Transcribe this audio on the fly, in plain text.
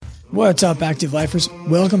What's up, Active Lifers?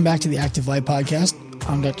 Welcome back to the Active Life Podcast.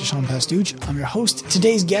 I'm Dr. Sean Pastuch. I'm your host.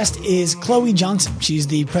 Today's guest is Chloie Jonsson. She's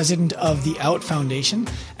the president of the Out Foundation,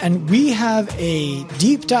 and we have a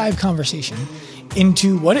deep dive conversation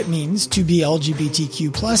into what it means to be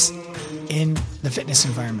LGBTQ plus in the fitness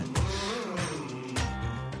environment.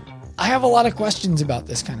 I have a lot of questions about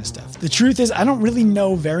this kind of stuff. The truth is, I don't really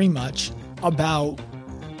know very much about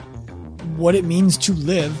what it means to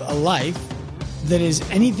live a life that is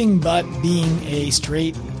anything but being a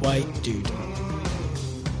straight white dude.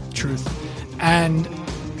 Truth. And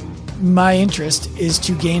my interest is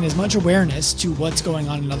to gain as much awareness to what's going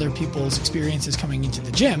on in other people's experiences coming into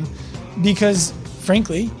the gym, because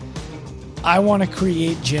frankly, I want to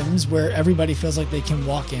create gyms where everybody feels like they can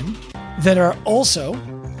walk in, that are also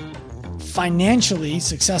financially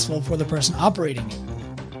successful for the person operating it.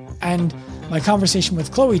 And my conversation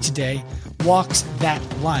with Chloie today walks that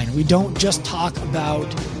line. We don't just talk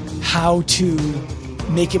about how to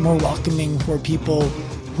make it more welcoming for people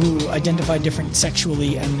who identify different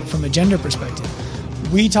sexually and from a gender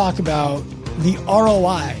perspective. We talk about the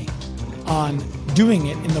ROI on doing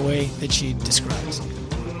it in the way that she describes.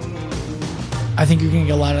 I think you're going to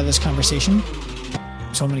get a lot out of this conversation,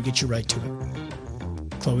 so I'm going to get you right to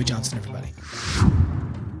it. Chloie Jonsson, everybody.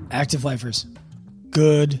 Active Lifers,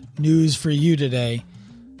 good news for you today.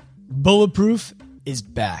 Bulletproof is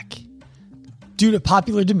back. Due to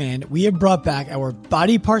popular demand, we have brought back our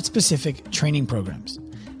body part specific training programs.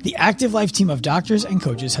 The Active Life team of doctors and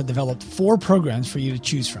coaches have developed 4 programs for you to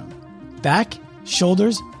choose from: back,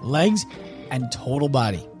 shoulders, legs, and total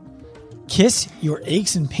body. Kiss your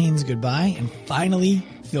aches and pains goodbye and finally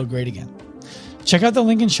feel great again. Check out the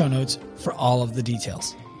link in show notes for all of the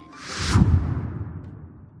details.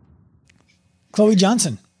 Chloie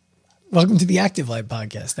Jonsson, welcome to the Active Life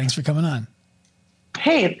Podcast. Thanks for coming on.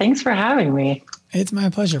 Hey, thanks for having me. It's my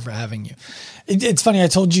pleasure for having you. It's funny, I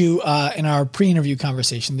told you in our pre-interview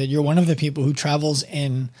conversation that you're one of the people who travels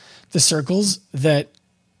in the circles that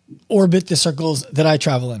orbit the circles that I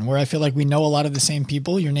travel in, where I feel like we know a lot of the same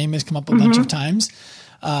people. Your name has come up a bunch of times,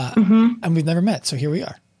 and we've never met. So here we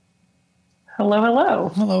are. Hello, hello.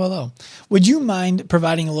 Hello, hello. Would you mind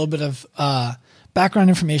providing a little bit of background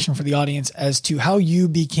information for the audience as to how you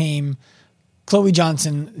became Chloie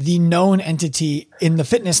Jonsson, the known entity in the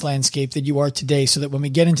fitness landscape that you are today, so that when we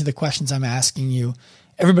get into the questions I'm asking you,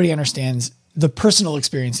 everybody understands the personal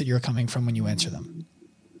experience that you're coming from when you answer them?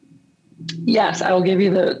 Yes, I will give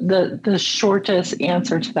you the shortest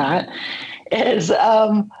answer to that is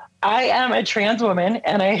I am a trans woman,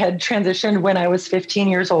 and I had transitioned when I was 15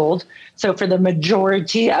 years old. So for the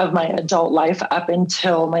majority of my adult life up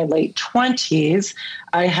until my late 20s,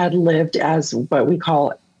 I had lived as what we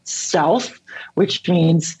call self, which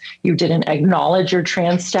means you didn't acknowledge your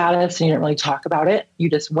trans status and you didn't really talk about it.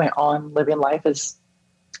 You just went on living life as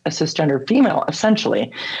a cisgender female,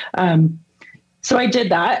 essentially. So I did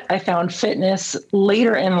that. I found fitness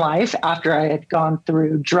later in life after I had gone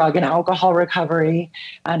through drug and alcohol recovery,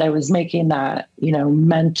 and I was making that,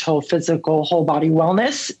 mental, physical, whole body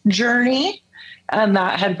wellness journey. And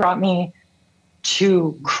that had brought me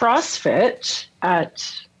to CrossFit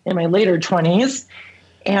in my later 20s.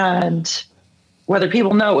 And whether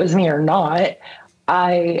people know it was me or not,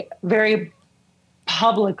 I very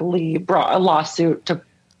publicly brought a lawsuit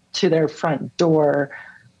to their front door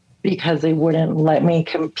because they wouldn't let me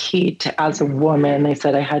compete as a woman. They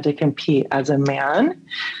said I had to compete as a man.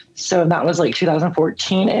 So that was like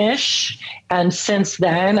 2014-ish. And since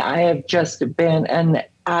then, I have just been an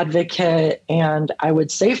advocate and I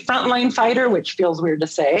would say frontline fighter, which feels weird to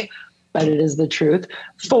say, but it is the truth,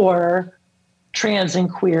 for trans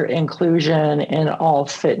and queer inclusion in all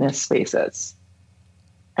fitness spaces.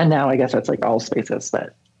 And now I guess that's like all spaces,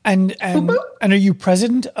 but. And are you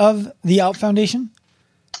president of the Out Foundation?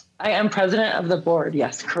 I am president of the board.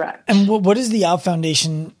 Yes, correct. And what does the Out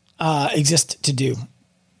Foundation exist to do?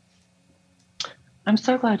 I'm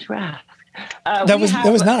so glad you asked. That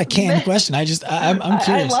was not a canned question. I'm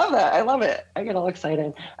curious. I love it. I get all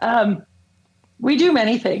excited. We do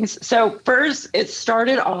many things. So first, it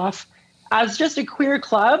started off as just a queer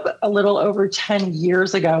club a little over 10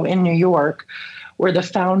 years ago in New York, where the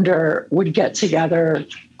founder would get together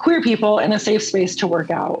queer people in a safe space to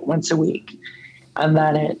work out once a week. And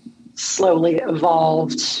then it slowly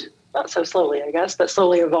evolved, not so slowly, I guess, but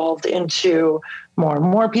slowly evolved into more and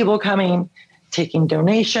more people coming, taking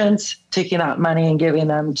donations, taking that money and giving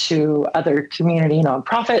them to other community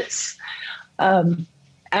nonprofits.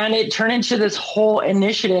 And it turned into this whole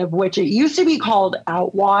initiative, which it used to be called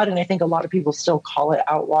OutWAD, and I think a lot of people still call it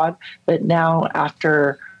OutWAD. But now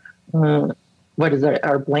after what is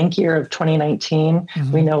our blank year of 2019.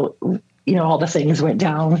 We know, all the things went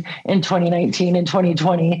down in 2019 and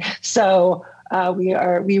 2020. So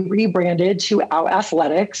we rebranded to Out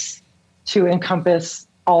Athletics to encompass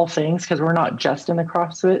all things, because we're not just in the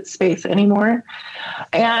CrossFit space anymore.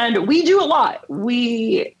 And we do a lot.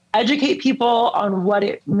 We educate people on what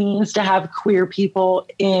it means to have queer people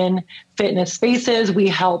in fitness spaces. We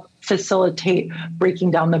help facilitate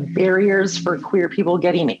breaking down the barriers for queer people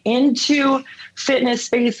getting into fitness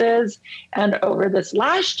spaces. And over this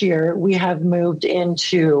last year, we have moved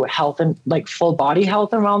into health and like full body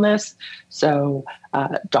health and wellness. So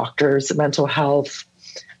doctors, mental health,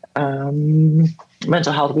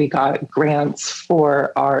 we got grants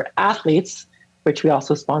for our athletes, which we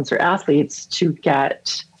also sponsor athletes, to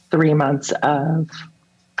get 3 months of,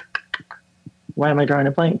 why am I drawing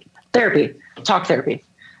a blank? Talk therapy.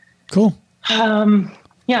 Cool.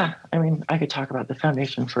 Yeah. I mean, I could talk about the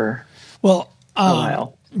foundation for a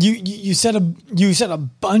while. You said a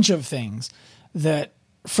bunch of things that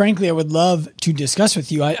frankly I would love to discuss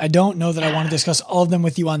with you. I don't know that I want to discuss all of them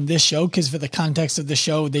with you on this show, because for the context of the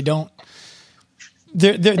show, they're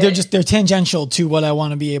tangential to what I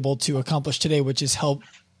want to be able to accomplish today, which is help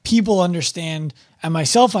people understand and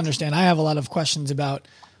myself understand. I have a lot of questions about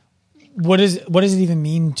what does it even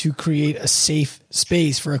mean to create a safe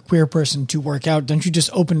space for a queer person to work out? Don't you just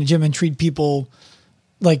open a gym and treat people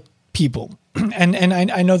like people? And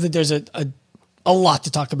I know that there's a lot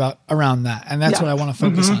to talk about around that. And that's what I want to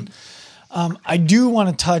focus on. I do want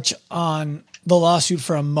to touch on the lawsuit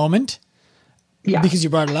for a moment because you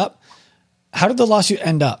brought it up. How did the lawsuit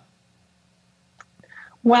end up?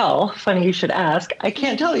 Well, funny you should ask. I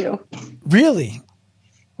can't tell you. Really?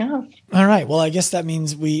 Yeah. All right. Well, I guess that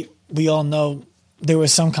means we all know there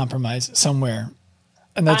was some compromise somewhere.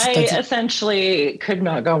 And that's essentially could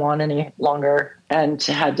not go on any longer and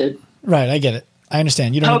had to. Right. I get it. I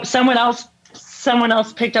understand. You don't hope someone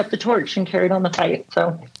else picked up the torch and carried on the fight.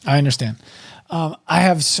 So I understand.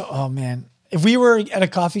 Oh man, if we were at a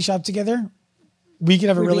coffee shop together, we could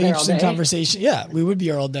have a really interesting conversation. Yeah, we would be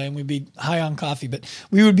here all day and we'd be high on coffee, but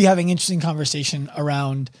we would be having interesting conversation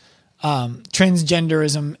around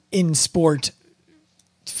transgenderism in sport,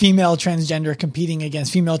 female transgender competing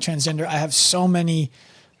against female transgender. I have so many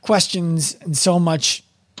questions and so much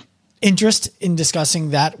interest in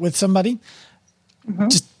discussing that with somebody,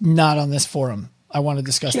 just not on this forum. I want to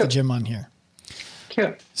discuss the gym on here.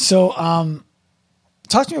 Cute. So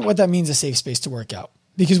talk to me about what that means, a safe space to work out.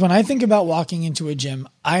 Because when I think about walking into a gym,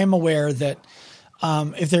 I am aware that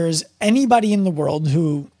if there is anybody in the world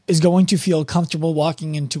who is going to feel comfortable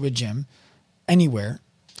walking into a gym anywhere,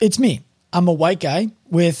 it's me. I'm a white guy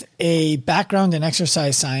with a background in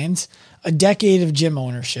exercise science, a decade of gym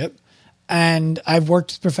ownership, and I've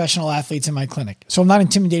worked with professional athletes in my clinic. So I'm not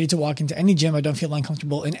intimidated to walk into any gym. I don't feel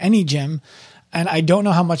uncomfortable in any gym. And I don't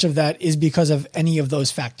know how much of that is because of any of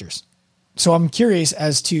those factors. So I'm curious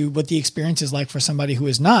as to what the experience is like for somebody who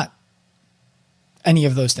is not any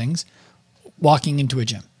of those things walking into a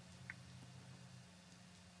gym.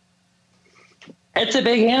 It's a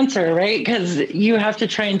big answer, right? Because you have to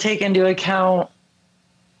try and take into account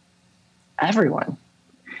everyone.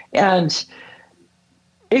 And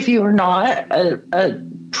if you are not a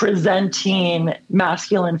presenting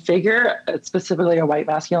masculine figure, specifically a white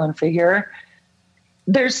masculine figure,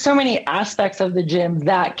 there's so many aspects of the gym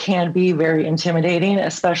that can be very intimidating,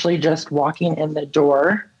 especially just walking in the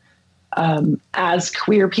door. As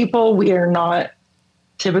queer people, we are not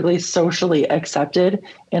typically socially accepted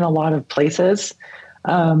in a lot of places.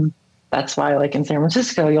 That's why, like in San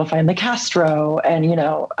Francisco, you'll find the Castro and,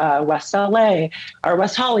 West LA or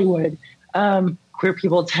West Hollywood. Queer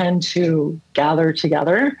people tend to gather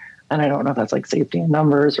together. And I don't know if that's like safety in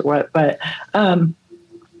numbers or what, but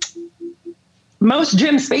most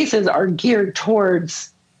gym spaces are geared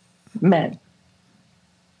towards men,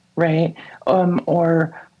 right?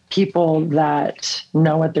 Or people that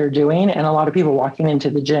know what they're doing. And a lot of people walking into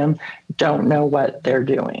the gym don't know what they're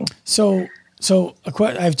doing. So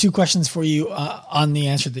I have two questions for you on the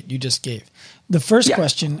answer that you just gave. The first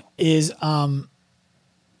question is, how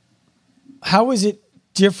is it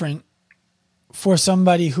different for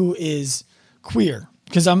somebody who is queer?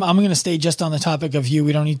 Because I'm going to stay just on the topic of you.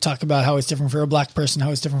 We don't need to talk about how it's different for a black person,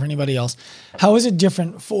 how it's different for anybody else. How is it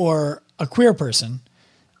different for a queer person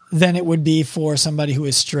than it would be for somebody who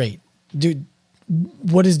is straight?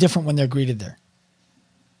 What is different when they're greeted there?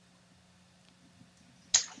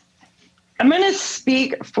 I'm going to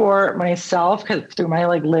speak for myself because through my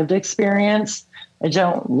lived experience, I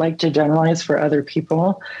don't like to generalize for other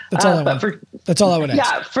people. That's all I would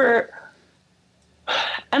ask. Yeah,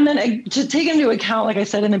 And then to take into account, like I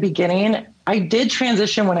said in the beginning, I did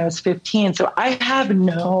transition when I was 15. So I have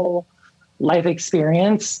no life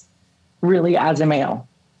experience really as a male.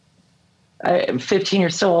 15, you're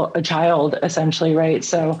still a child, essentially, right?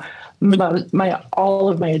 So all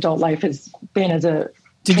of my adult life has been as a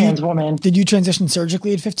trans woman. Did you transition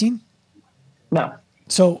surgically at 15? No.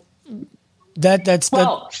 So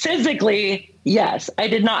physically, yes. I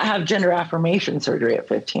did not have gender affirmation surgery at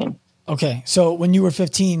 15. Okay. So when you were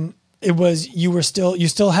 15, you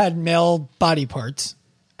still had male body parts,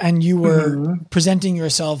 and you were presenting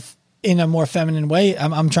yourself in a more feminine way.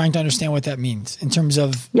 I'm trying to understand what that means in terms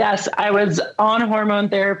of. Yes, I was on hormone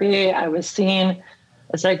therapy. I was seeing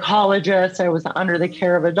a psychologist. I was under the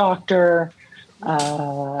care of a doctor.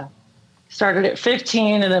 Started at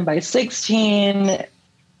 15, and then by 16,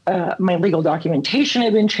 my legal documentation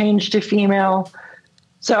had been changed to female.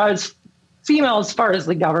 So I was female as far as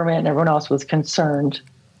the government and everyone else was concerned.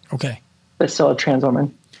 Okay. But still a trans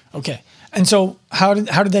woman. Okay. And so how did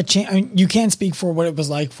that change? I mean, you can't speak for what it was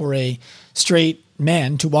like for a straight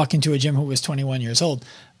man to walk into a gym who was 21 years old,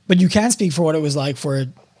 but you can speak for what it was like for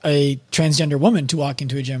a transgender woman to walk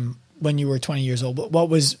into a gym when you were 20 years old. What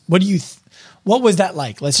was that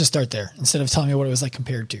like? Let's just start there instead of telling me what it was like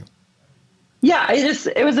compared to. Yeah,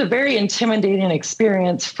 it was a very intimidating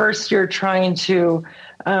experience. First, you're trying to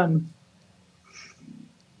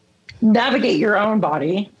navigate your own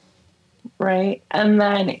body, right? And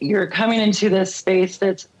then you're coming into this space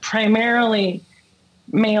that's primarily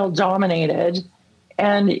male dominated,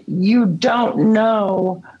 and you don't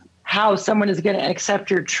know how someone is going to accept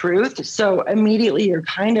your truth. So immediately you're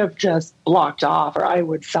kind of just blocked off, or I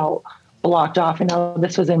would felt blocked off. And now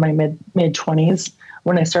this was in my mid 20s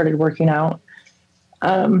when I started working out.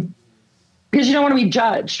 Because you don't want to be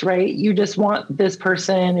judged, right? You just want this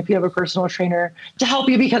person, if you have a personal trainer, to help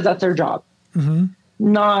you because that's their job,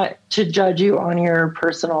 not to judge you on your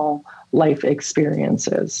personal life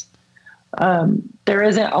experiences. There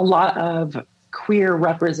isn't a lot of queer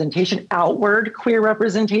representation, outward queer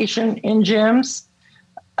representation in gyms.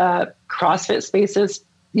 CrossFit spaces,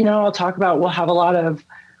 I'll talk about, we'll have a lot of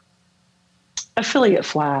affiliate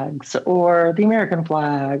flags or the American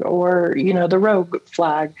flag or, the rogue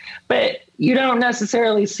flag, but you don't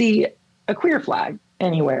necessarily see a queer flag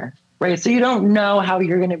anywhere, right? So you don't know how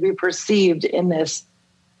you're going to be perceived in this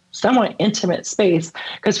somewhat intimate space,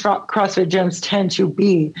 because CrossFit gyms tend to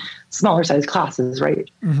be smaller size classes, right?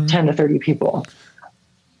 10 to 30 people.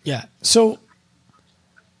 Yeah. So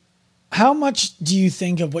how much do you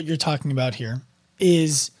think of what you're talking about here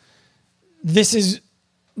is this is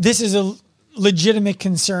a legitimate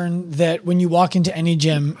concern that when you walk into any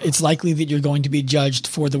gym, it's likely that you're going to be judged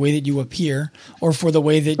for the way that you appear or for the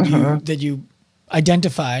way that you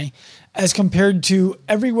identify, as compared to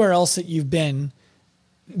everywhere else that you've been?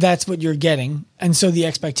 That's what you're getting. And so the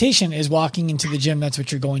expectation is walking into the gym, that's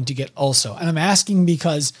what you're going to get also. And I'm asking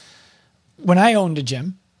because when I owned a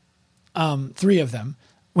gym, 3 of them,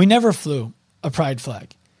 we never flew a pride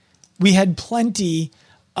flag. We had plenty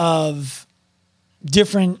of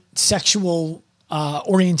different sexual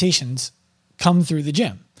orientations come through the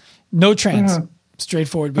gym. No trans,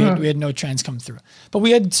 straightforward. We had no trans come through. But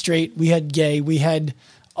we had straight, we had gay, we had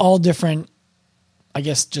all different, I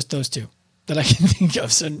guess just those 2 that I can think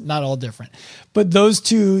of, so not all different. But those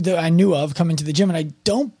 2 that I knew of come into the gym, and I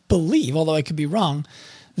don't believe, although I could be wrong,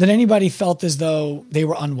 that anybody felt as though they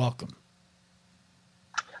were unwelcome.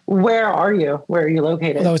 Where are you? Where are you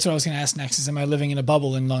located? Well, that's what I was going to ask next, is am I living in a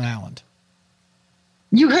bubble in Long Island?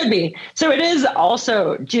 You could be. So it is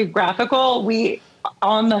also geographical. Let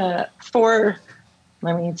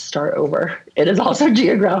me start over. It is also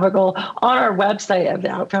geographical. On our website of the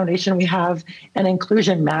Out Foundation, we have an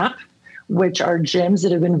inclusion map, which are gyms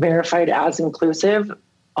that have been verified as inclusive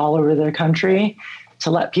all over the country, to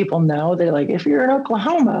let people know that, like, if you're in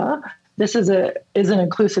Oklahoma, this is an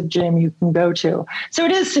inclusive gym you can go to. So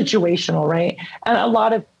it is situational, right? And a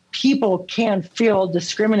lot of people can feel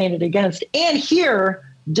discriminated against and hear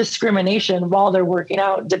discrimination while they're working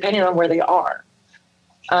out, depending on where they are.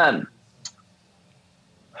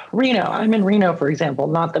 Reno, I'm in Reno, for example,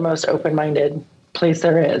 not the most open-minded place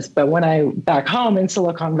there is. But when I back home in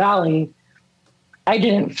Silicon Valley, I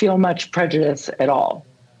didn't feel much prejudice at all.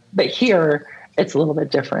 But here, it's a little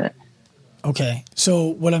bit different. Okay. So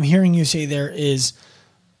what I'm hearing you say there is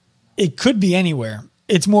it could be anywhere.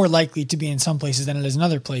 It's more likely to be in some places than it is in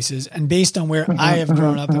other places. And based on where I have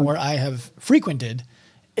grown up and where I have frequented,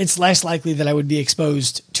 it's less likely that I would be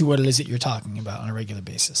exposed to what it is that you're talking about on a regular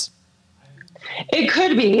basis. It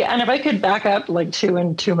could be. And if I could back up like 2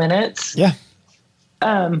 minutes. Yeah.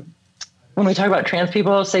 When when we talk about trans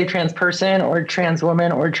people, say trans person or trans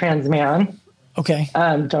woman or trans man. Okay.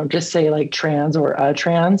 Don't just say like trans or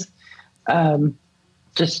trans.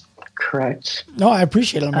 Just correct. No, I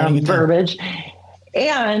appreciate it. I'm verbiage.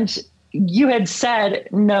 And you had said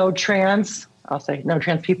no trans, I'll say no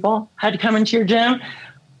trans people had to come into your gym.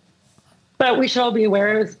 But we should all be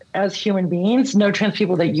aware as human beings, no trans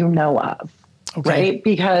people that you know of, right?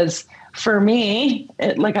 Because for me,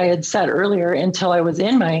 like I had said earlier, until I was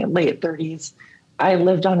in my late 30s, I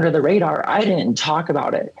lived under the radar. I didn't talk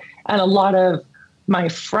about it. And a lot of my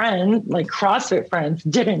friends, like CrossFit friends,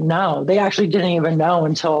 didn't know. They actually didn't even know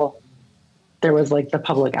until there was like the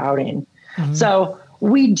public outing. Mm-hmm. So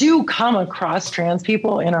we do come across trans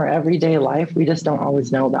people in our everyday life. We just don't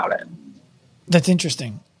always know about it. That's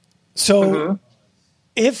interesting. So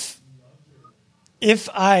if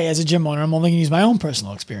I, as a gym owner, I'm only going to use my own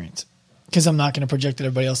personal experience because I'm not going to project that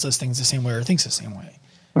everybody else does things the same way or thinks the same way.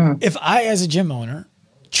 Mm-hmm. If I, as a gym owner,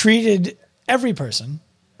 treated every person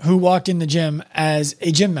who walked in the gym as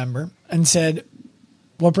a gym member and said,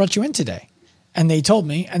 what brought you in today? And they told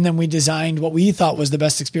me, and then we designed what we thought was the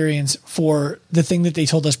best experience for the thing that they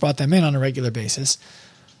told us brought them in on a regular basis.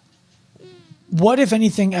 What, if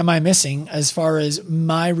anything, am I missing as far as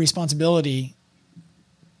my responsibility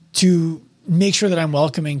to make sure that I'm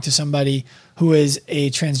welcoming to somebody who is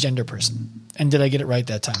a transgender person? And did I get it right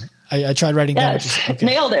that time? I tried writing down. Yes,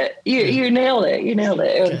 nailed it. You nailed it. You nailed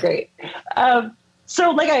it. It was great.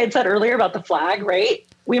 So like I had said earlier about the flag, right?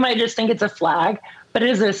 We might just think it's a flag, but it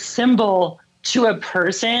is a symbol to a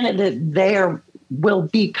person that they will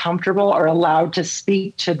be comfortable or allowed to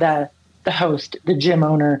speak to the host, the gym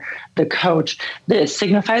owner, the coach. That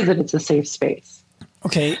signifies that it's a safe space.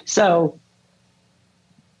 Okay. So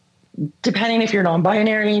depending if you're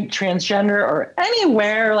non-binary, transgender, or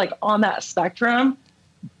anywhere like on that spectrum,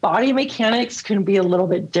 body mechanics can be a little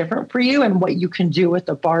bit different for you, and what you can do with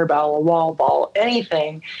a barbell, a wall ball,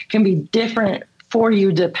 anything can be different for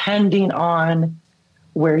you depending on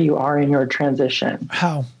where you are in your transition.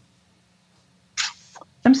 How?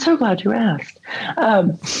 I'm so glad you asked.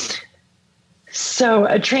 So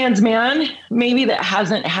a trans man, maybe that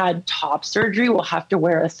hasn't had top surgery, will have to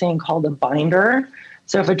wear a thing called a binder.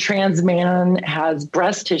 So if a trans man has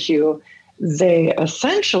breast tissue, they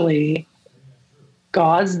essentially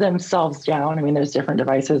gauze themselves down. I mean, there's different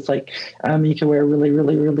devices, like you can wear a really,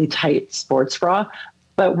 really, really tight sports bra.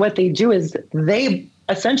 But what they do is they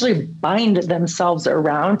essentially bind themselves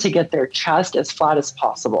around to get their chest as flat as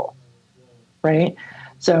possible, right?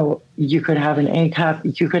 So you could have an A cup,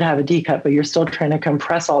 you could have a D cup, but you're still trying to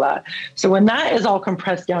compress all that. So when that is all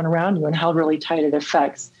compressed down around you and held really tight, it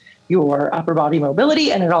affects your upper body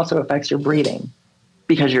mobility, and it also affects your breathing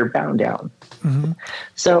because you're bound down. Mm-hmm.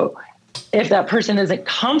 So if that person isn't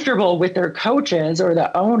comfortable with their coaches or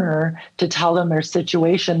the owner to tell them their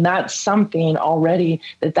situation, that's something already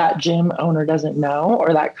that gym owner doesn't know,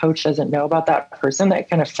 or that coach doesn't know about that person, that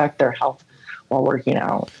can affect their health while working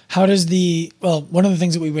out. How does one of the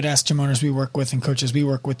things that we would ask gym owners we work with and coaches we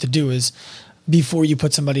work with to do is, before you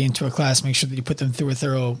put somebody into a class, make sure that you put them through a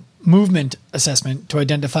thorough movement assessment to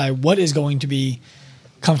identify what is going to be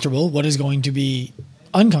comfortable, what is going to be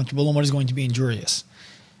uncomfortable, and what is going to be injurious.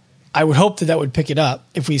 I would hope that would pick it up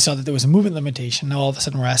if we saw that there was a movement limitation. Now all of a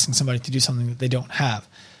sudden we're asking somebody to do something that they don't have.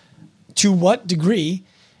 To what degree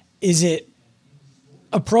is it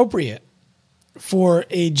appropriate for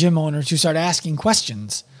a gym owner to start asking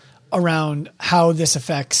questions around how this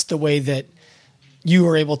affects the way that you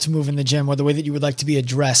are able to move in the gym, or the way that you would like to be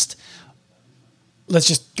addressed? Let's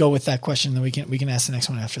just go with that question, then we can ask the next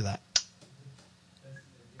one after that.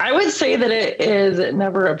 I would say that it is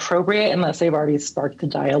never appropriate unless they've already sparked the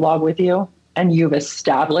dialogue with you and you've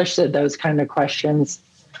established that those kind of questions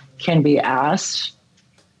can be asked.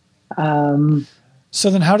 So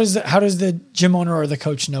then how does the gym owner or the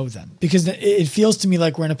coach know then? Because it feels to me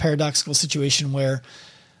like we're in a paradoxical situation where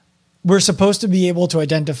we're supposed to be able to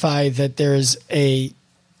identify that there's a,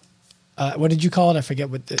 what did you call it? I forget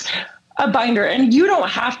what this... A binder. And you don't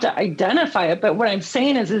have to identify it. But what I'm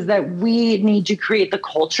saying is that we need to create the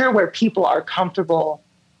culture where people are comfortable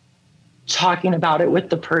talking about it with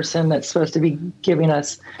the person that's supposed to be giving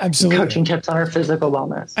us coaching tips on our physical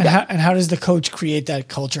wellness. And, how does the coach create that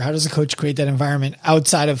culture? How does the coach create that environment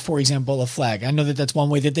outside of, for example, a flag? I know that that's one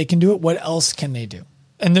way that they can do it. What else can they do?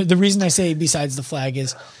 And the reason I say besides the flag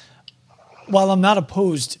is, while I'm not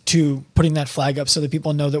opposed to putting that flag up so that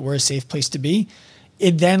people know that we're a safe place to be,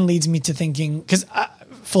 it then leads me to thinking, because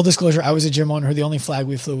full disclosure, I was a gym owner. The only flag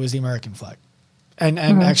we flew was the American flag. And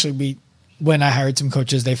actually when I hired some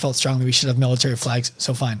coaches, they felt strongly we should have military flags.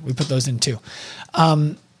 So fine, we put those in too.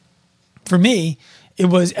 For me, It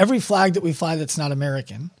was every flag that we fly that's not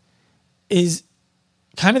American is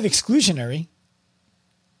kind of exclusionary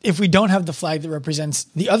if we don't have the flag that represents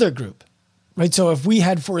the other group, right? So if we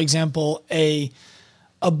had, for example, a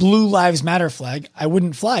Blue Lives Matter flag, I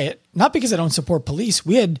wouldn't fly it, not because I don't support police.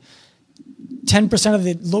 We had 10% of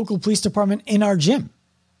the local police department in our gym,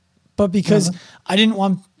 but because I didn't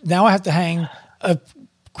want, now I have to hang a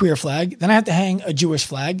queer flag, then I have to hang a Jewish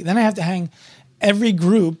flag, then I have to hang every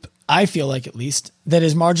group, I feel like at least, that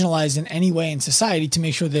is marginalized in any way in society to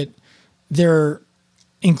make sure that they're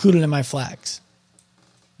included in my flags.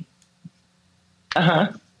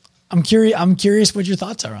 I'm curious what your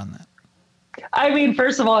thoughts are on that. I mean,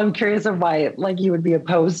 first of all, I'm curious of why, like, you would be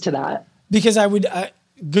opposed to that. Because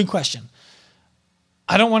good question.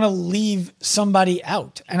 I don't want to leave somebody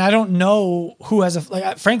out, and I don't know who has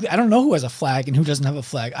frankly, I don't know who has a flag and who doesn't have a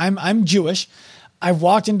flag. I'm Jewish. I've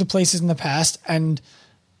walked into places in the past and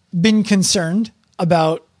been concerned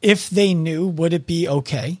about if they knew, would it be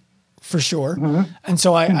okay, for sure. And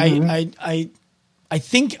so I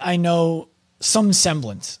think I know some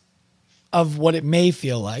semblance of what it may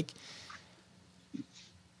feel like.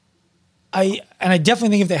 I definitely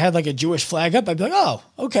think if they had like a Jewish flag up, I'd be like, oh,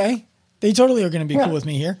 okay. They totally are going to be cool with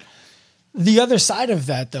me here. The other side of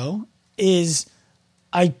that, though, is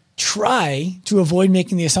I try to avoid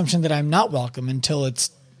making the assumption that I'm not welcome until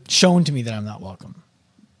it's shown to me that I'm not welcome.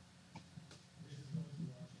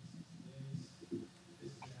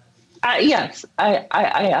 Yes,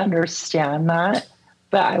 I understand that,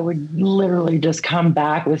 but I would literally just come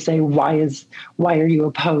back with say, why are you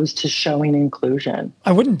opposed to showing inclusion?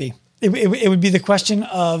 I wouldn't be. It would be the question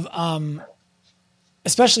of,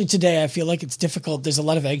 especially today, I feel like it's difficult. There's a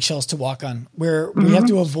lot of eggshells to walk on where we have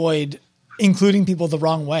to avoid including people the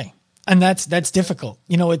wrong way. And that's difficult.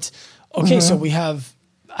 You know, it's okay. So I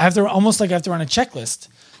have to run a checklist.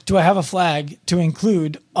 Do I have a flag to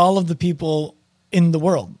include all of the people in the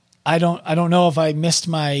world? I don't know if I missed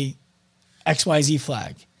my XYZ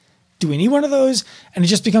flag. Do we need one of those? And it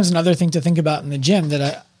just becomes another thing to think about in the gym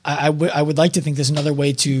that I would like to think there's another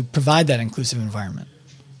way to provide that inclusive environment.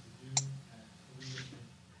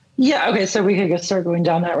 Yeah. Okay. So we could start going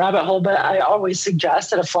down that rabbit hole, but I always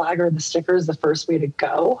suggest that a flag or the sticker is the first way to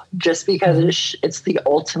go, just because it's the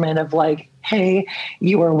ultimate of like, hey,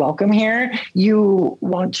 you are welcome here. You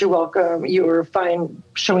want to welcome, you are fine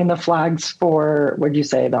showing the flags for, what'd you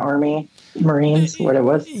say? The Army, Marines, what it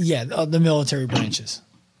was? Yeah. The military branches.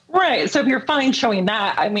 Right. So if you're fine showing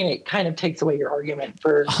that, I mean, it kind of takes away your argument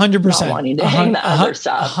for 100% not wanting to hang the other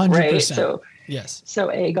stuff. 100%. Right. So yes. So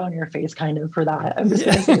egg on your face kind of for that. I'm just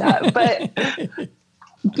going to say that. But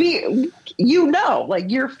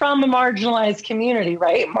like you're from a marginalized community,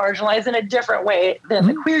 right? Marginalized in a different way than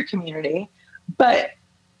the queer community. But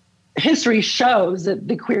history shows that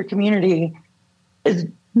the queer community is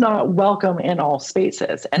not welcome in all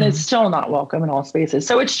spaces, and it's still not welcome in all spaces.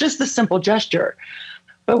 So it's just a simple gesture.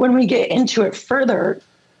 But when we get into it further,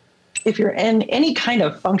 if you're in any kind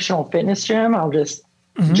of functional fitness gym, I'll just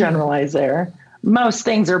generalize there. Most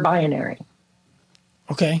things are binary.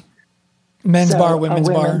 Okay. Men's bar, women's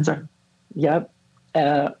bar. Yep.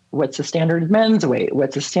 What's the standard men's weight?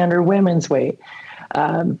 What's the standard women's weight?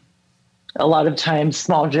 A lot of times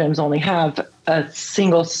small gyms only have a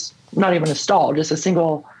single, not even a stall, just a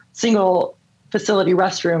single facility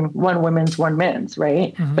restroom, one women's, one men's,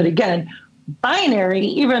 right? But again, binary,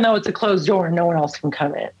 even though it's a closed door, no one else can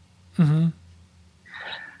come in.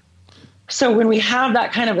 So when we have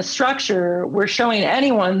that kind of a structure, we're showing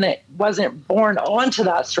anyone that wasn't born onto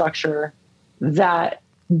that structure that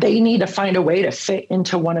they need to find a way to fit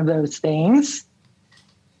into one of those things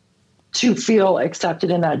to feel accepted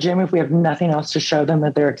in that gym if we have nothing else to show them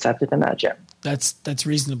that they're accepted in that gym. That's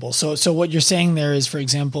reasonable. So what you're saying there is, for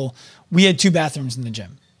example, we had 2 bathrooms in the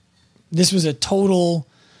gym. This was a total,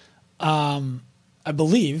 I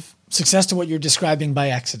believe, success to what you're describing by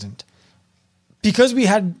accident. Because we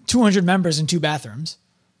had 200 members in 2 bathrooms,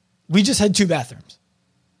 we just had 2 bathrooms.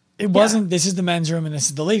 It wasn't, this is the men's room and this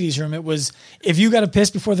is the ladies' room. It was, if you got to piss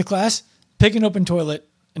before the class, pick an open toilet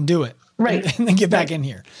and do it. Right. And then get back in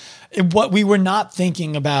here. What we were not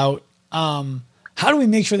thinking about, how do we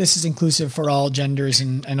make sure this is inclusive for all genders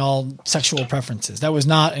and all sexual preferences? That was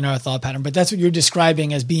not in our thought pattern, but that's what you're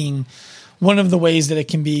describing as being one of the ways that it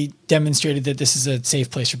can be demonstrated that this is a safe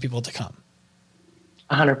place for people to come.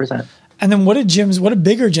 100%. And then what do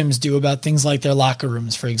bigger gyms do about things like their locker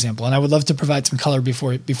rooms, for example? And I would love to provide some color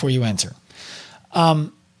before you answer.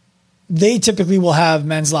 They typically will have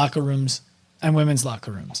men's locker rooms and women's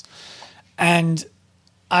locker rooms. And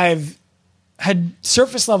I've had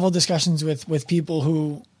surface level discussions with people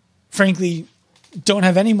who frankly don't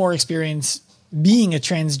have any more experience being a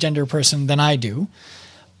transgender person than I do,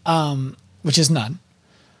 which is none,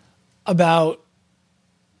 about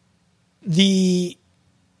the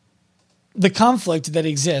conflict that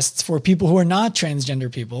exists for people who are not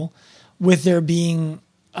transgender people with there being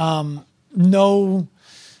no,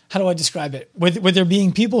 how do I describe it? With there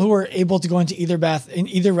being people who are able to go into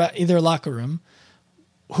either locker room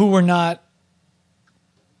who were not,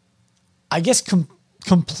 I guess,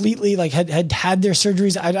 completely like had their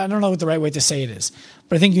surgeries. I don't know what the right way to say it is,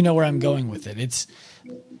 but I think you know where I'm going with it. It's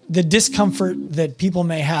the discomfort that people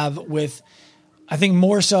may have with, I think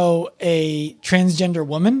more so a transgender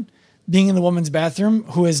woman being in the woman's bathroom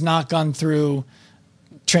who has not gone through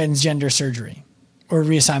transgender surgery or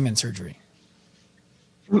reassignment surgery.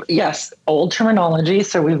 Yes, old terminology.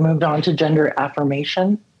 So we've moved on to gender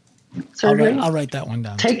affirmation surgery. I'll write that one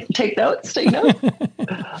down. Take notes. Take notes.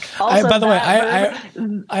 By the way,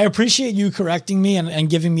 I appreciate you correcting me and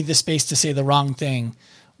giving me the space to say the wrong thing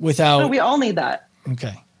without. No, we all need that.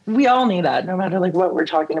 Okay. We all need that, no matter like what we're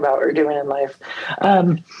talking about or doing in life.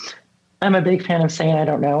 I'm a big fan of saying I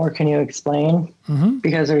don't know, or can you explain? Mm-hmm.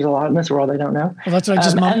 Because there's a lot in this world I don't know. Well, that's what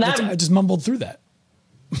I just mumbled through that.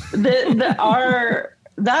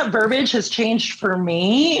 That verbiage has changed for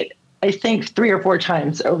me, I think 3 or 4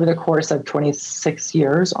 times over the course of 26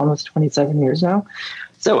 years, almost 27 years now.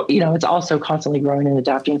 So, it's also constantly growing and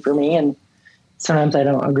adapting for me. And sometimes I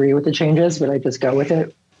don't agree with the changes, but I just go with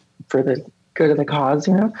it for the good of the cause,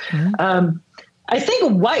 Mm-hmm. I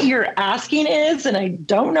think what you're asking is, and I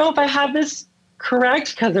don't know if I have this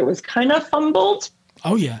correct because it was kind of fumbled.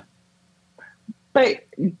 Oh, yeah. But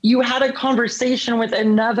you had a conversation with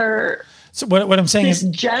another. So what I'm saying is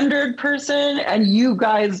gendered person, and you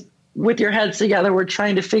guys with your heads together were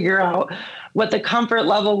trying to figure out what the comfort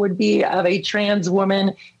level would be of a trans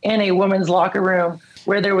woman in a woman's locker room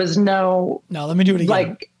where there was no. No, let me do it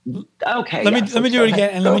again. Okay. Let me do it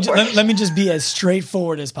again, and let me just be as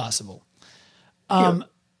straightforward as possible.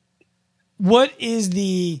 What is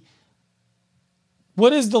the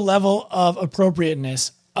level of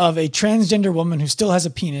appropriateness of a transgender woman who still has a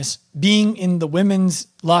penis being in the women's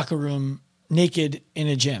locker room naked in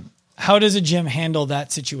a gym? How does a gym handle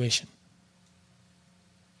that situation?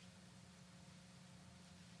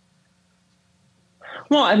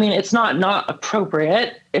 Well, I mean, it's not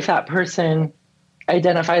appropriate if that person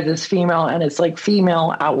identifies as female and it's like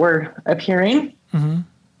female outward appearing. Mm-hmm.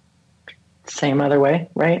 Same other way,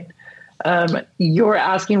 right? You're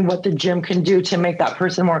asking what the gym can do to make that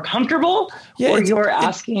person more comfortable, or you're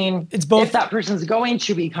asking it's both. If that person's going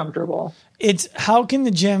to be comfortable. It's how can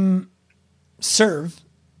the gym serve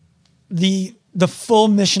the full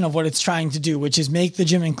mission of what it's trying to do, which is make the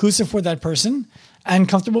gym inclusive for that person and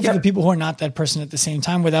comfortable for the people who are not that person at the same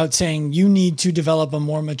time, without saying you need to develop a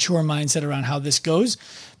more mature mindset around how this goes.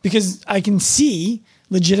 Because I can see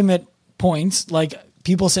legitimate points like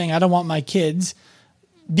people saying, I don't want my kids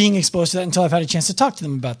being exposed to that until I've had a chance to talk to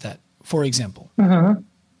them about that, for example. Mm-hmm.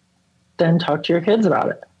 Then talk to your kids about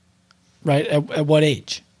it. Right. At what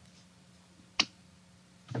age?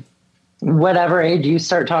 Whatever age you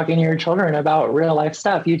start talking to your children about real life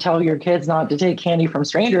stuff. You tell your kids not to take candy from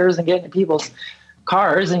strangers and get into people's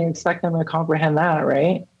cars, and you expect them to comprehend that,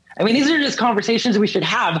 right? I mean, these are just conversations we should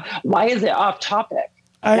have. Why is it off topic?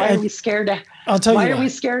 Why are we scared to? Why are we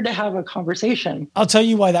scared to have a conversation? I'll tell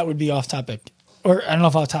you why that would be off topic, or I don't know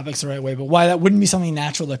if off topic's the right way, but why that wouldn't be something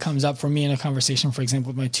natural that comes up for me in a conversation. For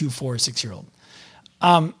example, with my 2, 4, 6-year-old,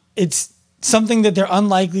 it's something that they're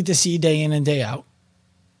unlikely to see day in and day out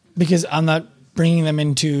because I'm not bringing them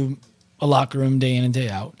into a locker room day in and day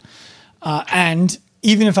out, and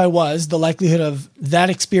even if I was, the likelihood of that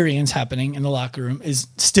experience happening in the locker room is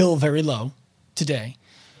still very low today.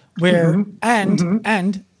 Where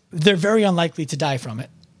and they're very unlikely to die from it,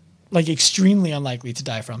 like extremely unlikely to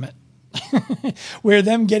die from it. Where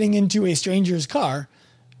them getting into a stranger's car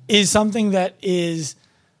is something that is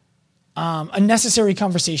a necessary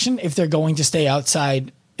conversation if they're going to stay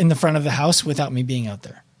outside in the front of the house without me being out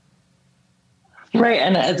there. Right,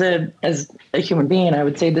 and as a human being, I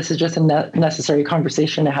would say this is just a necessary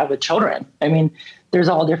conversation to have with children. I mean, there's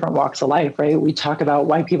all different walks of life, right? We talk about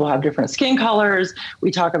why people have different skin colors.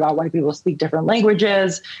 We talk about why people speak different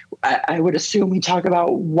languages. I would assume we talk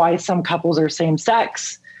about why some couples are same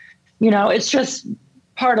sex. It's just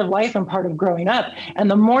part of life and part of growing up.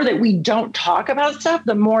 And the more that we don't talk about stuff,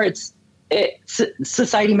 the more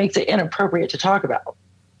society makes it inappropriate to talk about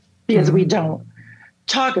because we don't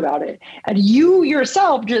talk about it. And you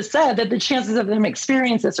yourself just said that the chances of them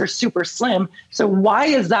experience this are super slim. So why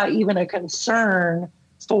is that even a concern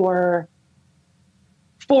for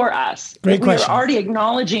for us. Great if question. We are already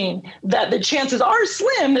acknowledging that the chances are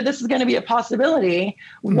slim that this is going to be a possibility.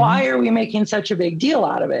 Why are we making such a big deal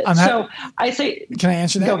out of it? I say, can I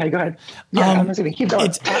answer that? Go ahead. Yeah, I'm just going to keep going.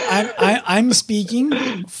 I'm speaking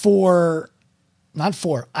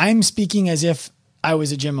I'm speaking as if I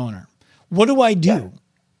was a gym owner. What do I do? Yeah.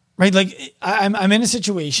 Right? Like I'm in a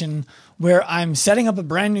situation where I'm setting up a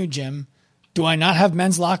brand new gym. Do I not have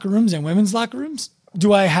men's locker rooms and women's locker rooms?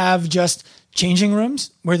 Do I have just changing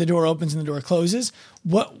rooms where the door opens and the door closes?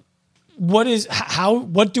 What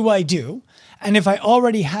do I do? And if I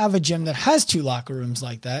already have a gym that has 2 locker rooms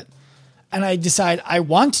like that, and I decide I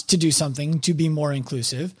want to do something to be more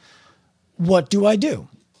inclusive, what do I do?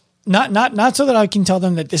 Not so that I can tell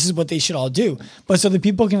them that this is what they should all do, but so that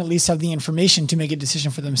people can at least have the information to make a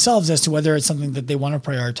decision for themselves as to whether it's something that they want to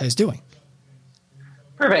prioritize doing.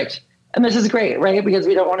 Perfect. And this is great, right? Because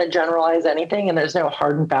we don't want to generalize anything, and there's no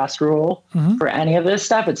hard and fast rule for any of this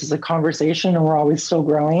stuff. It's just a conversation, and we're always still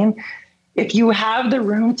growing. If you have the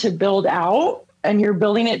room to build out and you're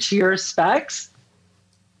building it to your specs,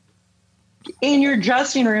 in your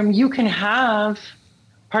dressing room, you can have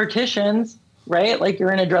partitions, right? Like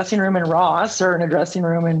you're in a dressing room in Ross or in a dressing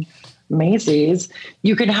room in Macy's.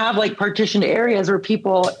 You can have like partitioned areas where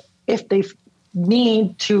people, if they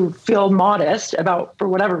need to feel modest about, for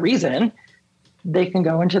whatever reason, they can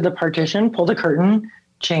go into the partition, pull the curtain,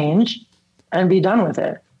 change, and be done with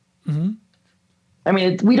it. Mm-hmm. I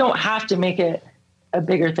mean, we don't have to make it a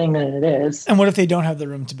bigger thing than it is. And what if they don't have the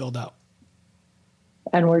room to build out?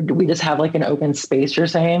 And we just have like an open space, you're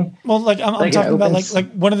saying? Well, like I'm talking about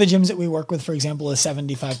like one of the gyms that we work with, for example, is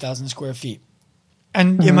 75,000 square feet.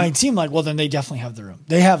 And it might seem like, well, then they definitely have the room.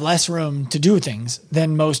 They have less room to do things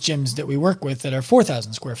than most gyms that we work with that are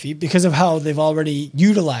 4,000 square feet because of how they've already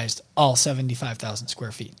utilized all 75,000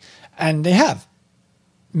 square feet. And they have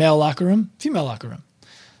male locker room, female locker room.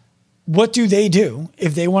 What do they do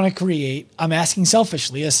if they want to create, I'm asking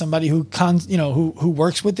selfishly as somebody who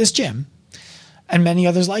works with this gym and many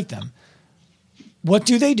others like them, what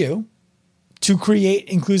do they do to create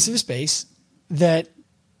inclusive space that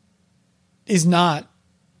is not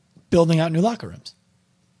building out new locker rooms?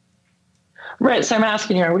 Right. So I'm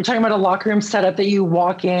asking you, are we talking about a locker room setup that you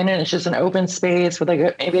walk in and it's just an open space with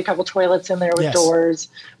like maybe a couple toilets in there with doors,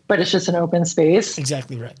 but it's just an open space?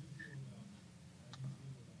 Exactly right.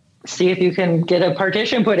 See if you can get a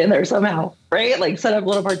partition put in there somehow, right? Like set up a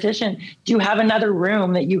little partition. Do you have another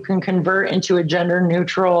room that you can convert into a gender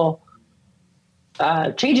neutral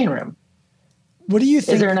changing room? What do you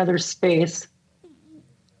think? Is there another space?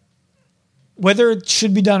 Whether it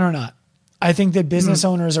should be done or not, I think that business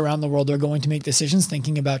owners around the world are going to make decisions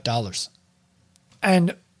thinking about dollars.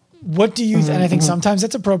 And what do you, and I think sometimes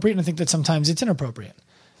that's appropriate, and I think that sometimes it's inappropriate.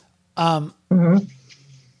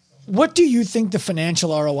 What do you think the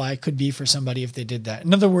financial ROI could be for somebody if they did that?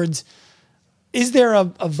 In other words, is there a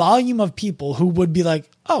volume of people who would be like,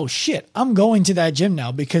 oh shit, I'm going to that gym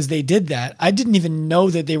now because they did that. I didn't even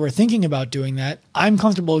know that they were thinking about doing that. I'm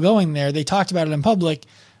comfortable going there. They talked about it in public.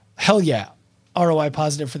 Hell yeah. ROI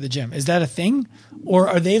positive for the gym. Is that a thing? Or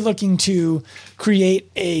are they looking to create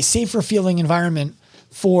a safer feeling environment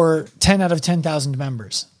for 10 out of 10,000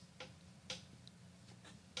 members?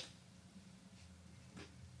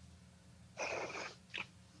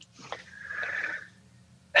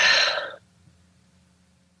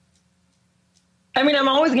 I mean, I'm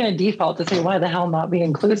always going to default to say, why the hell not be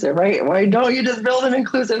inclusive, right? Why don't you just build an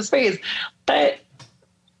inclusive space? But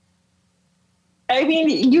I mean,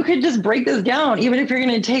 you could just break this down. Even if you're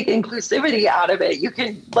going to take inclusivity out of it, you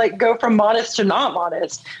can like go from modest to not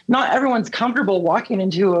modest. Not everyone's comfortable walking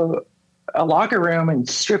into a locker room and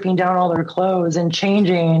stripping down all their clothes and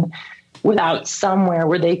changing without somewhere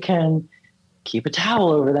where they can keep a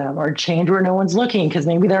towel over them or change where no one's looking because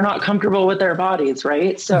maybe they're not comfortable with their bodies,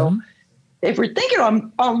 right? So if we're thinking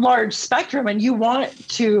on a large spectrum and you want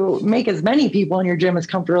to make as many people in your gym as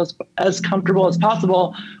comfortable as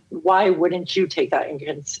possible, why wouldn't you take that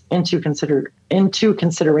into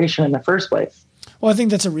consideration in the first place? Well, I think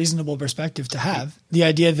that's a reasonable perspective to have. The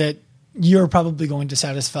idea that you're probably going to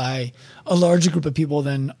satisfy a larger group of people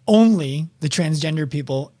than only the transgender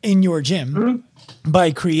people in your gym by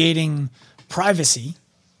creating privacy,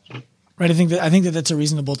 right? I think that that's a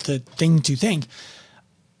reasonable thing to think.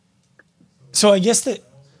 So I guess that,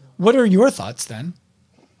 what are your thoughts then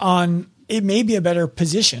on it may be a better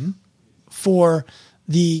position for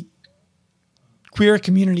the queer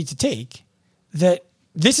community to take that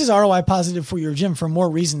this is ROI positive for your gym for more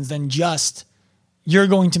reasons than just you're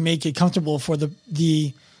going to make it comfortable for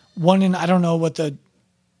the one in, I don't know what the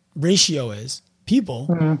ratio is,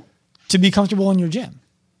 people to be comfortable in your gym?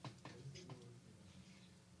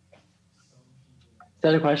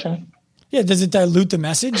 that a question? Yeah. Does it dilute the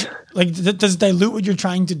message? Like, does it dilute what you're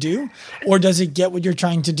trying to do, or does it get what you're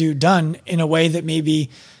trying to do done in a way that maybe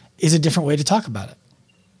is a different way to talk about it?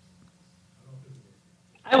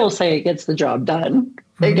 I will say it gets the job done.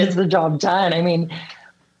 Mm-hmm. It gets the job done. I mean,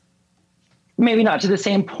 maybe not to the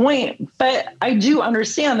same point, but I do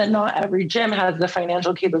understand that not every gym has the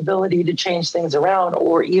financial capability to change things around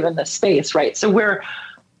or even the space, right? So we're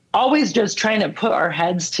always just trying to put our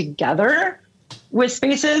heads together with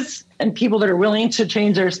spaces and people that are willing to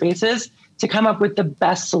change their spaces to come up with the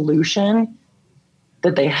best solution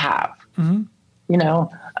that they have. Mm-hmm. You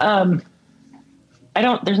know,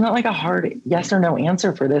 there's not like a hard yes or no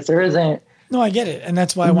answer for this. There isn't. No, I get it. And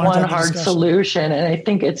that's why I want one hard solution. And I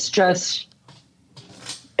think it's just,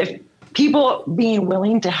 if people being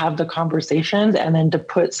willing to have the conversations and then to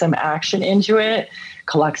put some action into it,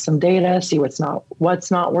 collect some data, see what's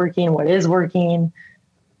not working, what is working.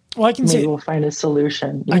 Well, I can say we'll find a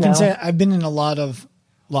solution. I can say I've been in a lot of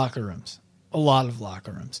locker rooms,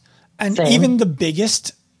 and Same. Even the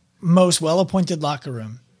biggest, most well-appointed locker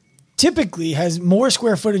room typically has more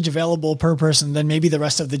square footage available per person than maybe the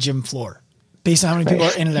rest of the gym floor, based on how many people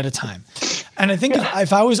are in it at a time. And I think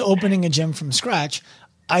if I was opening a gym from scratch,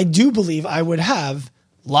 I do believe I would have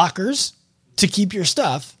lockers to keep your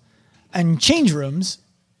stuff and change rooms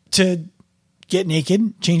to get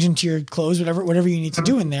naked, change into your clothes, whatever you need to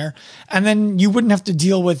do in there. And then you wouldn't have to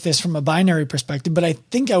deal with this from a binary perspective. But I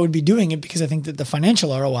think I would be doing it because I think that the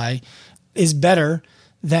financial ROI is better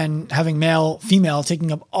than having male, female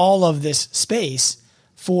taking up all of this space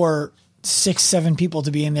for 6-7 people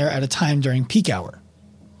to be in there at a time during peak hour.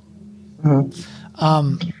 Mm-hmm.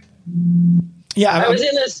 I was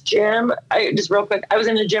in this gym. I was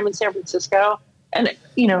in a gym in San Francisco, and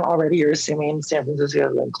already you're assuming San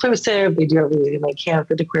Francisco is inclusive. They do everything they can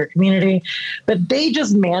for the queer community, but they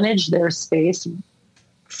just manage their space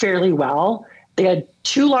fairly well. They had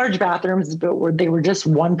 2 large bathrooms, but they were just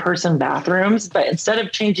 1-person bathrooms. But instead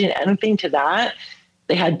of changing anything to that,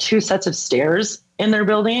 they had 2 sets of stairs in their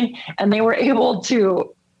building, and they were able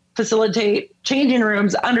to facilitate changing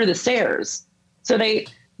rooms under the stairs. So they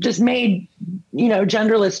just made,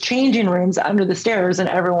 genderless changing rooms under the stairs, and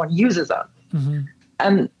everyone uses them. Mm-hmm.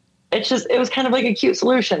 And it was kind of like a cute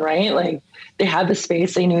solution, right? Like, they had the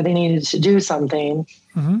space, they knew they needed to do something,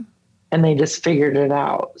 mm-hmm. and they just figured it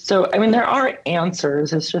out. So, I mean, there are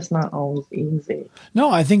answers. It's just not always easy. No,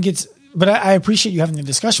 I think but I appreciate you having the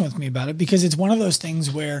discussion with me about it, because it's one of those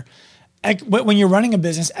things where when you're running a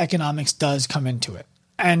business, economics does come into it.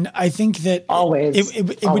 And I think that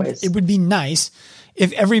it would be nice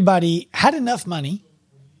if everybody had enough money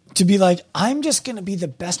to be like, I'm just going to be the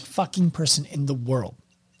best fucking person in the world,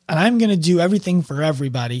 and I'm going to do everything for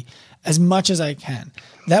everybody as much as I can.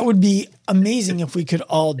 That would be amazing if we could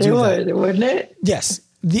all do that. Wouldn't it? Yes.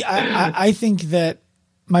 I think that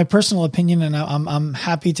my personal opinion, and I'm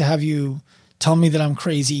happy to have you tell me that I'm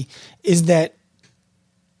crazy, is that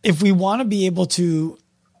if we want to be able to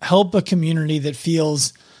help a community that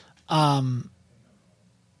feels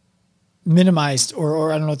minimized,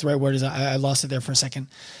 or I don't know what the right word is. I lost it there for a second.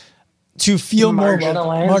 To feel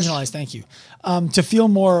marginalized. Thank you. To feel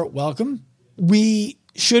more welcome, we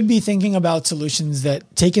should be thinking about solutions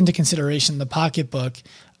that take into consideration the pocketbook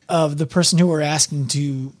of the person who we're asking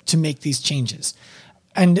to make these changes.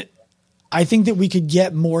 And I think that we could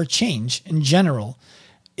get more change in general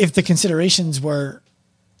if the considerations were,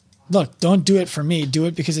 look, don't do it for me. Do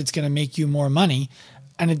it because it's going to make you more money.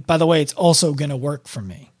 And by the way, it's also going to work for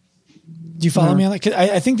me. Do you follow me on that? 'Cause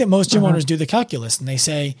I think that most gym owners do the calculus, and they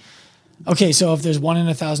say, okay, so if there's 1 in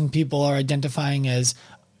 1,000 people are identifying as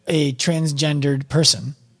a transgendered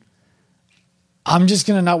person, I'm just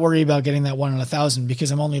going to not worry about getting that 1 in 1,000, because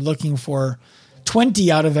I'm only looking for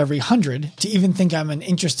 20 out of every 100 to even think I'm an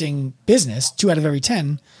interesting business, 2 out of every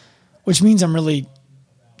 10, which means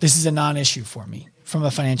this is a non-issue for me from a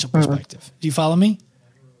financial perspective. Do you follow me?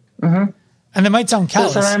 Mm-hmm. And it might sound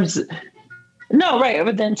callous. So no, right.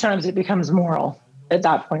 But then sometimes it becomes moral at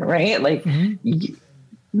that point, right? Like,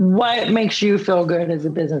 what makes you feel good as a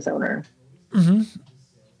business owner? Mm-hmm.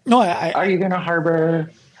 No, are you going to harbor?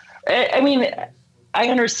 I mean, I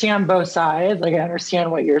understand both sides. Like, I understand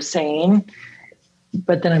what you're saying,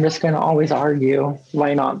 but then I'm just going to always argue,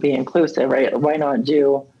 why not be inclusive, right? Why not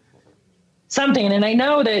do something? And I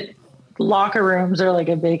know that locker rooms are like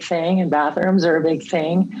a big thing and bathrooms are a big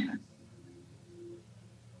thing.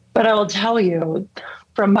 But I will tell you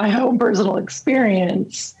from my own personal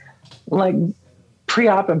experience, like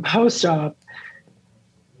pre-op and post-op,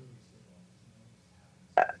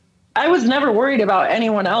 I was never worried about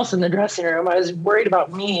anyone else in the dressing room. I was worried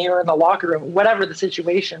about me or in the locker room, whatever the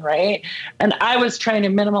situation, right? And I was trying to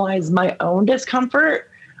minimize my own discomfort.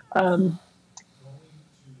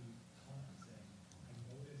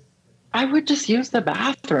 I would just use the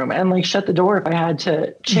bathroom and like shut the door if I had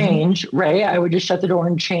to change, right? I would just shut the door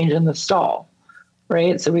and change in the stall,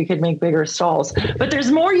 right? So we could make bigger stalls. But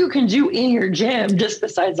there's more you can do in your gym just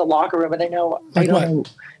besides the locker room. And I know, like I don't know.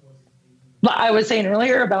 I was saying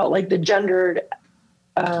earlier about like the gendered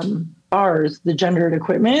bars, the gendered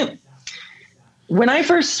equipment. When I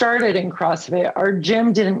first started in CrossFit, our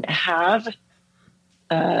gym didn't have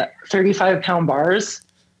 35-pound bars.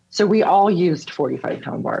 So we all used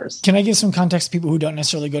 45-pound bars. Can I give some context to people who don't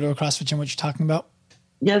necessarily go to a CrossFit gym, what you're talking about?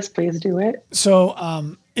 Yes, please do it.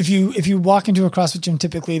 So if you walk into a CrossFit gym,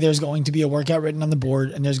 typically there's going to be a workout written on the board,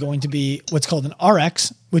 and there's going to be what's called an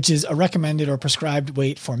RX, which is a recommended or prescribed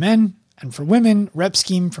weight for men and for women, rep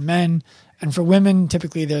scheme for men, and for women,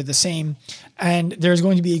 typically they're the same. And there's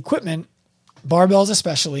going to be equipment, barbells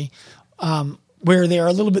especially, where they are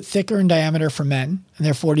a little bit thicker in diameter for men, and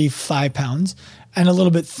they're 45 pounds, and a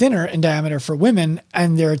little bit thinner in diameter for women,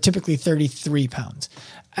 and they're typically 33 pounds.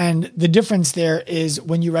 And the difference there is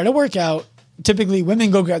when you run a workout, typically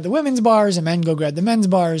women go grab the women's bars and men go grab the men's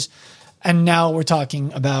bars. And now we're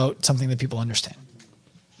talking about something that people understand.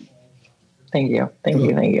 Thank you. Thank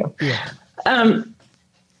you. Yeah.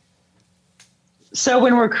 So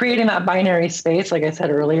when we're creating that binary space, like I said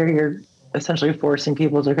earlier, you're essentially forcing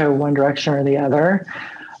people to go one direction or the other.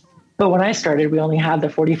 But when I started, we only had the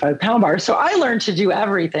 45-pound bar. So I learned to do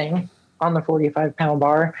everything on the 45-pound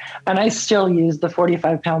bar. And I still use the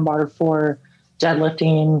 45-pound bar for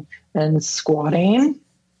deadlifting and squatting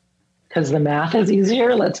because the math is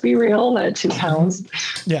easier. Let's be real. At 2 pounds,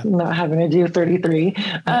 not having to do 33.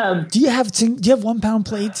 Do you have 1 pound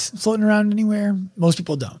plates floating around anywhere? Most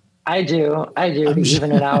people don't. I do to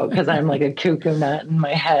even it out because I'm like a cuckoo nut in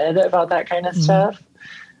my head about that kind of stuff.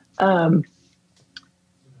 And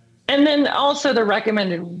then also the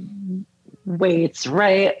recommended weights,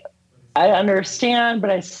 right? I understand, but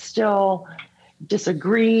I still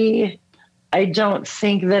disagree. I don't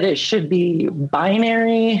think that it should be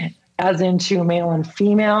binary as into male and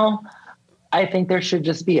female. I think there should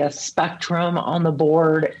just be a spectrum on the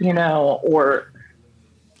board, or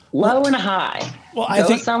low and high. Well, I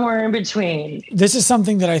think somewhere in between. This is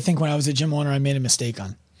something that I think when I was a gym owner, I made a mistake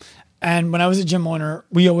on. And when I was a gym owner,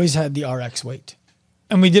 we always had the RX weight.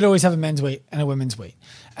 And we did always have a men's weight and a women's weight.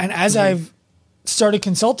 And as I've started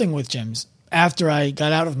consulting with gyms after I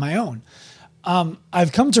got out of my own,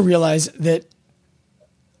 I've come to realize that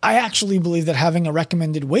I actually believe that having a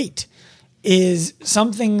recommended weight is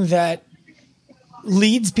something that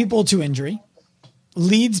leads people to injury,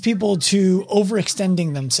 leads people to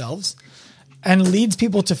overextending themselves, and leads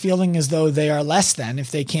people to feeling as though they are less than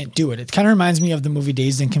if they can't do it. It kind of reminds me of the movie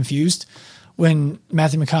Dazed and Confused when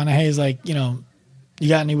Matthew McConaughey is like, you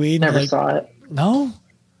got any weed? Never saw it. No?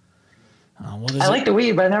 Oh, well, I like the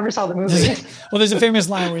weed, but I never saw the movie. There's a famous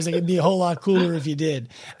line where he's like, it'd be a whole lot cooler if you did.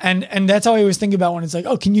 And that's how I always think about when it's like,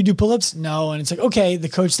 oh, can you do pull-ups? No. And it's like, okay, the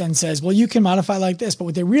coach then says, well, you can modify like this. But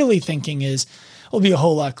what they're really thinking is, it'll be a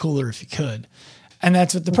whole lot cooler if you could. And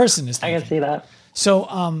that's what the person is thinking. I can see that.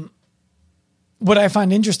 So what I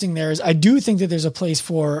find interesting there is I do think that there's a place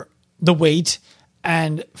for the weight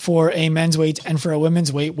and for a men's weight and for a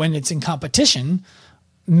women's weight when it's in competition,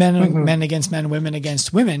 men against men, women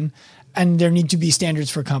against women, and there need to be standards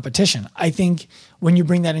for competition. I think when you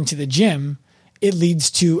bring that into the gym, it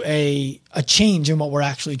leads to a change in what we're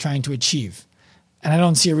actually trying to achieve. And I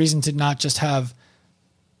don't see a reason to not just have,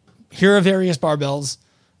 here are various barbells,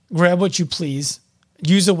 grab what you please,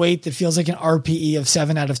 use a weight that feels like an RPE of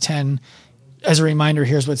 7 out of 10. As a reminder,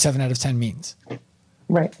 here's what 7 out of 10 means.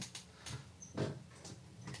 Right.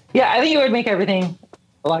 Yeah, I think it would make everything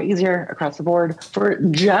a lot easier across the board for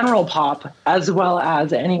general pop, as well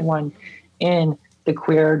as anyone in the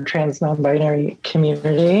queer, trans, non-binary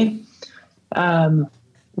community.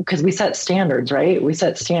 Because we set standards, right? We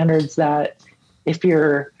set standards that if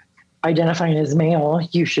you're identifying as male,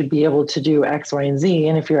 you should be able to do X, Y, and Z.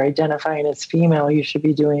 And if you're identifying as female, you should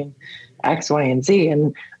be doing X, Y, and Z.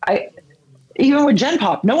 And even with Gen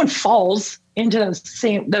Pop, no one falls into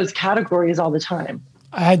those categories all the time.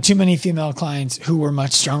 I had too many female clients who were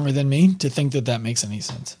much stronger than me to think that makes any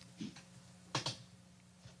sense.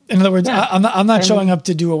 In other words, yeah. I'm not showing up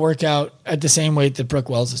to do a workout at the same weight that Brooke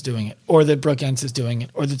Wells is doing it, or that Brooke Entz is doing it,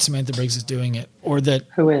 or that Samantha Briggs is doing it, or that...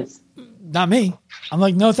 Who is? Not me. I'm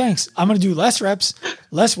like, no, thanks. I'm going to do less reps,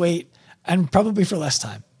 less weight, and probably for less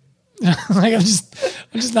time. Like I'm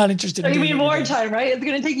just not interested. You mean more time, right? It's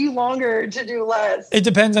going to take you longer to do less. It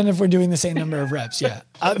depends on if we're doing the same number of reps. Yeah.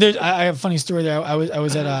 I have a funny story there. I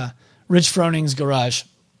was at Rich Froning's garage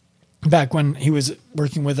back when he was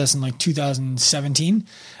working with us in like 2017,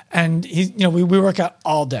 and we work out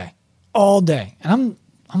all day, and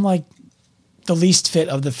I'm like the least fit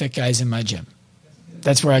of the fit guys in my gym.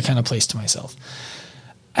 That's where I kind of placed myself,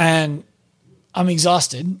 and I'm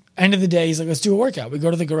exhausted. End of the day, he's like, let's do a workout. We go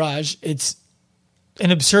to the garage. It's an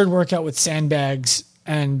absurd workout with sandbags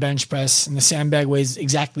and bench press, and the sandbag weighs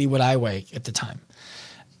exactly what I weigh at the time.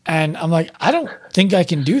 And I'm like, I don't think I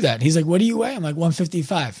can do that. He's like, what do you weigh? I'm like,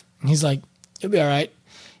 155. And he's like, you'll be all right.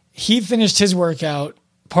 He finished his workout,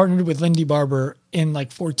 partnered with Lindy Barber in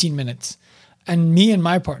like 14 minutes. And me and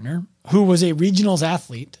my partner, who was a regionals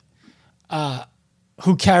athlete,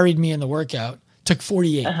 who carried me in the workout, took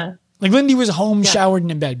 48. Like Lindy was home, showered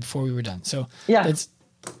and in bed before we were done. So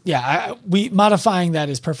we modifying that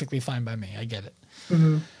is perfectly fine by me. I get it.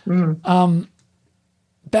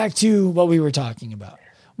 Back to what we were talking about.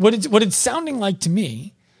 What it's sounding like to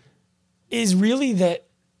me is really that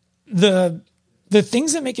the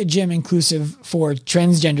things that make a gym inclusive for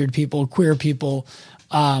transgendered people, queer people,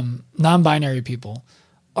 non-binary people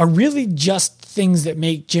are really just things that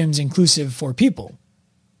make gyms inclusive for people.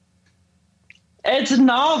 It's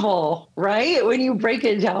novel, right? When you break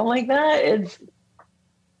it down like that, it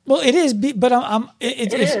is, but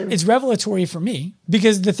it's revelatory for me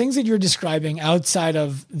because the things that you're describing outside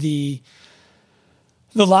of the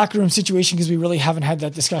locker room situation, because we really haven't had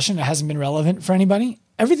that discussion, it hasn't been relevant for anybody.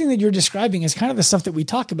 Everything that you're describing is kind of the stuff that we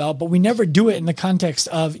talk about, but we never do it in the context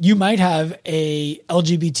of you might have a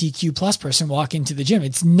LGBTQ plus person walk into the gym.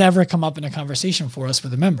 It's never come up in a conversation for us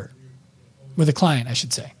with a client, I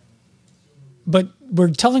should say. But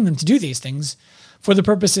we're telling them to do these things for the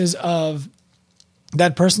purposes of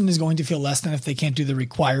that person is going to feel less than if they can't do the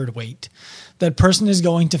required weight. That person is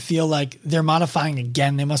going to feel like they're modifying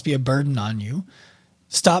again. They must be a burden on you.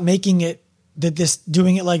 Stop making it that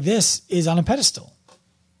doing it like this is on a pedestal.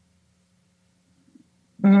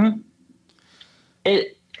 Mm-hmm.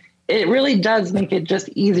 It really does make it just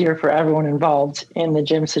easier for everyone involved in the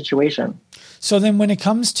gym situation. So then when it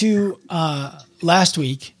comes to last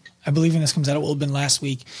week, I believe when this comes out, it will have been last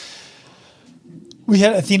week, we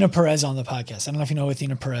had Athena Perez on the podcast. I don't know if you know who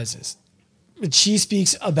Athena Perez is, but she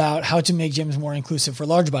speaks about how to make gyms more inclusive for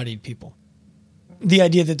large-bodied people. The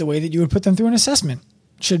idea that the way that you would put them through an assessment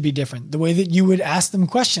should be different. The way that you would ask them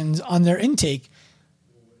questions on their intake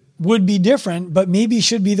would be different, but maybe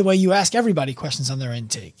should be the way you ask everybody questions on their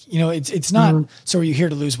intake. It's not, so are you here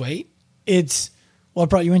to lose weight? It's,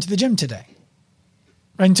 what brought you into the gym today?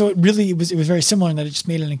 Right? And so it was very similar in that it just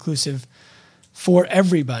made it inclusive for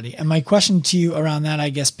everybody. And my question to you around that, I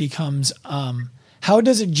guess, becomes, how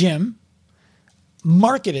does a gym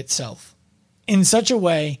market itself in such a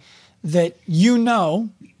way that,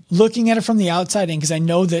 looking at it from the outside in, because I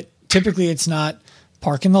know that typically it's not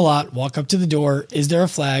park in the lot, walk up to the door. Is there a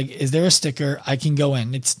flag? Is there a sticker? I can go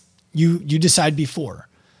in. It's you decide before.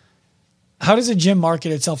 How does a gym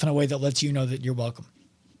market itself in a way that lets you know that you're welcome?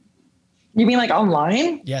 You mean like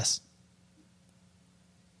online? Yes.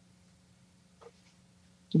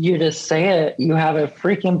 You just say it. You have a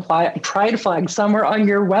freaking pride flag somewhere on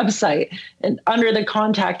your website, and under the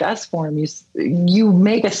contact us form, you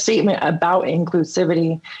make a statement about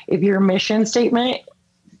inclusivity. If your mission statement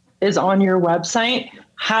is on your website,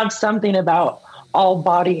 have something about all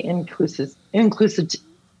body inclusivity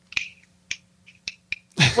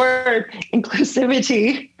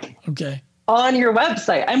okay, on your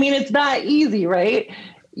website. I mean, it's that easy, right?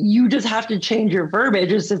 You just have to change your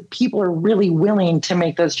verbiage as if people are really willing to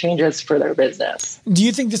make those changes for their business. Do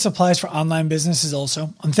you think this applies for online businesses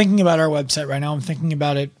also? I'm thinking about our website right now. I'm thinking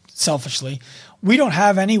about it selfishly. We don't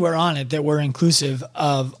have anywhere on it that we're inclusive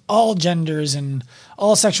of all genders and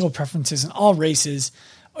all sexual preferences and all races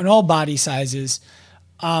and all body sizes.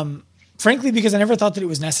 Frankly, because I never thought that it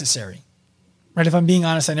was necessary. Right? If I'm being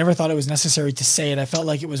honest, I never thought it was necessary to say it. I felt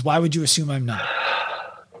like it was, why would you assume I'm not?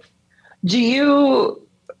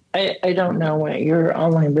 I don't know what your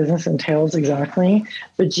online business entails exactly,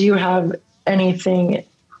 but do you have anything?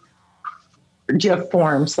 Do you have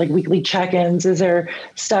forms like weekly check-ins? Is there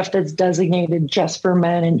stuff that's designated just for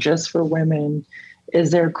men and just for women?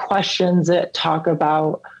 Is there questions that talk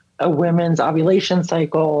about a women's ovulation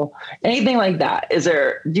cycle? Anything like that?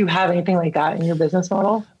 Do you have anything like that in your business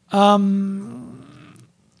model?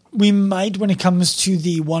 We might when it comes to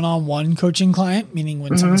the one-on-one coaching client, meaning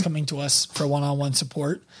when someone's coming to us for one-on-one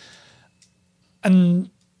support. And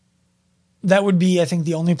that would be, I think,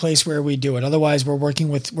 the only place where we do it. Otherwise, we're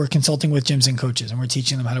consulting with gyms and coaches, and we're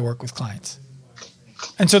teaching them how to work with clients.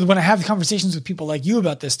 And so when I have conversations with people like you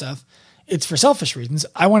about this stuff, it's for selfish reasons.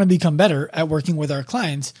 I want to become better at working with our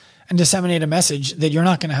clients and disseminate a message that you're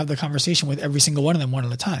not going to have the conversation with every single one of them one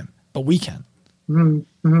at a time, but we can.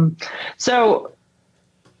 Mm-hmm. So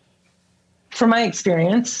from my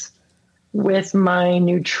experience with my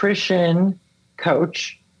nutrition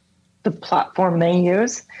coach, the platform they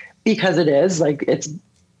use, because it is like it's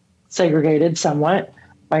segregated, somewhat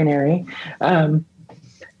binary.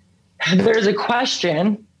 There's a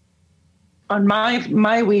question on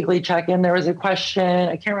my weekly check-in. There was a question.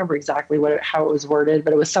 I can't remember exactly how it was worded,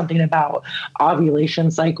 but it was something about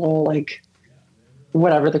ovulation cycle, like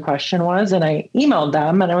whatever the question was. And I emailed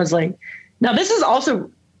them and I was like, now this is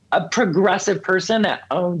also a progressive person that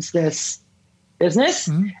owns this business.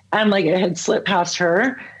 Mm-hmm. And like it had slipped past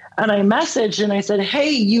her. And I messaged and I said,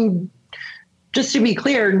 hey, just to be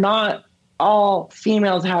clear, not all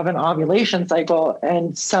females have an ovulation cycle,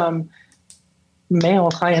 and some male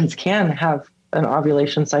clients can have an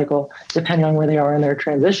ovulation cycle depending on where they are in their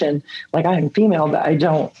transition. Like I am female, but I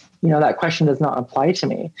don't, that question does not apply to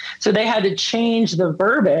me. So they had to change the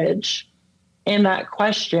verbiage in that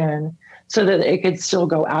question so that it could still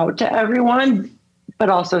go out to everyone, but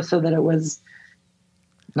also so that it was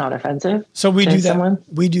not offensive. So we do that. Someone.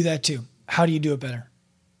 We do that too. How do you do it better?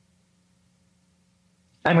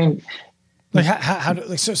 I mean, like how do,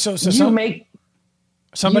 like, so somebody make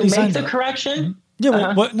the correction. Mm-hmm.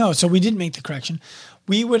 Yeah. Well, no. So we didn't make the correction.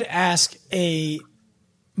 We would ask a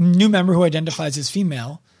new member who identifies as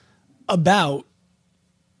female about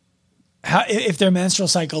how, if their menstrual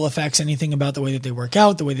cycle affects anything about the way that they work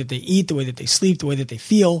out, the way that they eat, the way that they sleep, the way that they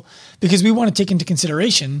feel, because we want to take into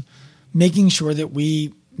consideration making sure that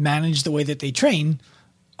we manage the way that they train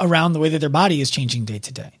around the way that their body is changing day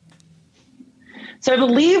to day. So I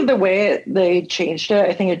believe the way they changed it,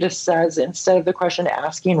 I think it just says, instead of the question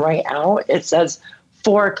asking right out, it says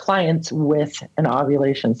for clients with an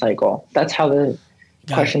ovulation cycle. That's how the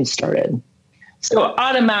question started. So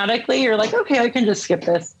automatically you're like, okay, I can just skip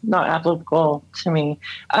this. Not applicable to me.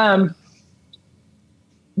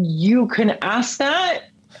 You can ask that,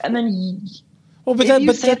 and then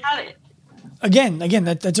Again,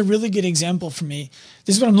 that's a really good example for me.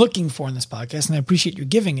 This is what I'm looking for in this podcast, and I appreciate you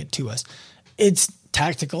giving it to us. It's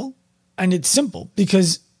tactical and it's simple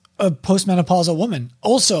because a postmenopausal woman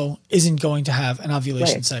also isn't going to have an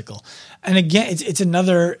ovulation cycle. And again, it's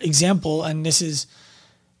another example, and it's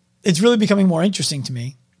really becoming more interesting to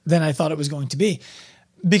me than I thought it was going to be,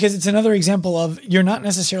 because it's another example of you're not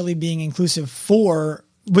necessarily being inclusive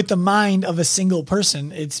with the mind of a single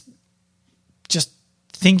person. It's just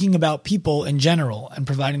thinking about people in general and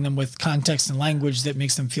providing them with context and language that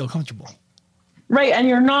makes them feel comfortable. Right. And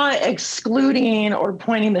you're not excluding or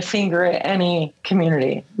pointing the finger at any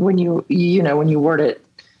community when you word it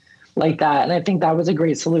like that. And I think that was a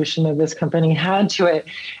great solution that this company had to it.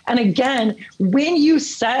 And again, when you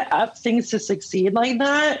set up things to succeed like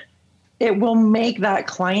that, it will make that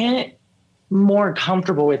client more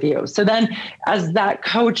comfortable with you. So then as that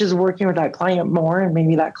coach is working with that client more, and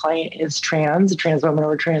maybe that client is a trans woman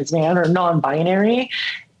or a trans man or non-binary,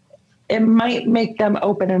 it might make them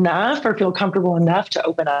open enough or feel comfortable enough to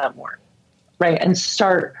open up more, right? And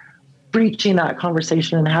start breaching that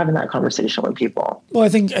conversation and having that conversation with people. Well, I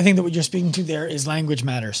think that what you're speaking to there is language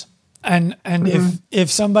matters. And mm-hmm.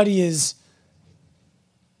 if somebody is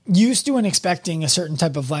used to and expecting a certain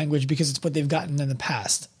type of language because it's what they've gotten in the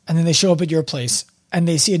past, and then they show up at your place and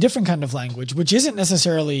they see a different kind of language, which isn't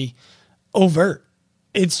necessarily overt,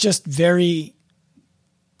 it's just very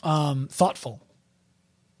thoughtful,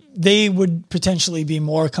 they would potentially be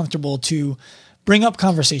more comfortable to bring up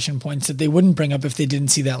conversation points that they wouldn't bring up if they didn't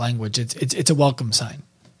see that language. It's a welcome sign.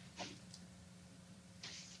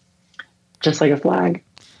 Just like a flag.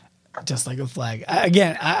 Just like a flag.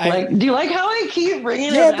 Again, do you like how I keep bringing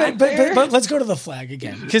it back but let's go to the flag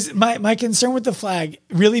again, because my concern with the flag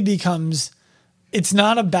really becomes, it's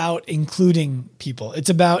not about including people. It's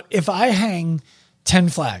about, if I hang 10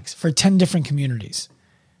 flags for 10 different communities,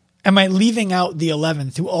 am I leaving out the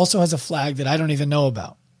 11th who also has a flag that I don't even know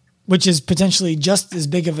about, which is potentially just as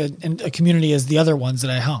big of a community as the other ones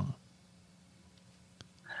that I hung?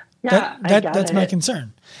 Yeah, that's my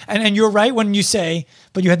concern. And you're right when you say,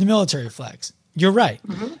 but you had the military flags. You're right.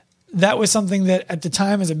 Mm-hmm. That was something that at the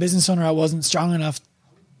time as a business owner, I wasn't strong enough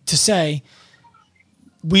to say,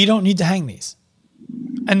 we don't need to hang these.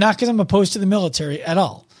 And not because I'm opposed to the military at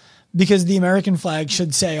all, because the American flag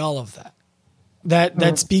should say all of that.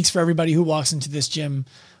 That speaks for everybody who walks into this gym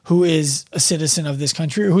who is a citizen of this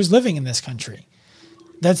country or who's living in this country.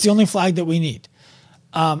 That's the only flag that we need.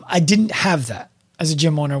 I didn't have that as a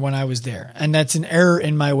gym owner when I was there. And that's an error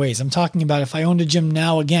in my ways. I'm talking about if I owned a gym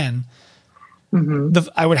now again,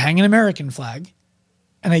 I would hang an American flag,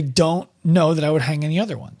 and I don't know that I would hang any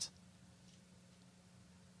other ones.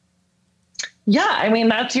 Yeah, I mean,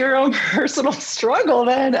 that's your own personal struggle,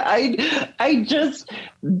 then. I just,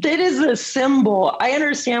 that is a symbol. I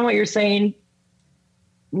understand what you're saying.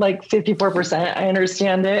 Like 54%. I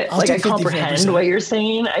understand it. Like I comprehend what you're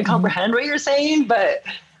saying. I comprehend what you're saying, but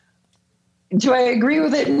do I agree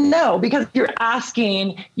with it? No, because you're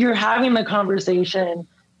having the conversation.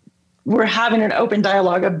 We're having an open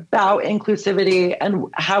dialogue about inclusivity and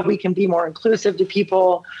how we can be more inclusive to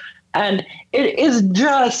people. And it is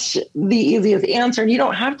just the easiest answer. And you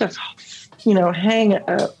don't have to, hang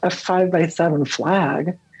a 5x7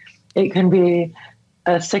 flag. It can be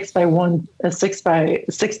a 6x1, a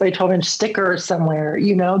 6x12 inch sticker somewhere,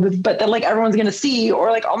 but that like everyone's going to see, or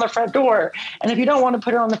like on the front door. And if you don't want to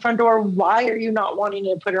put it on the front door, why are you not wanting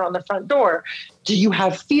to put it on the front door? Do you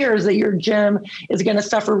have fears that your gym is going to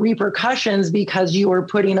suffer repercussions because you are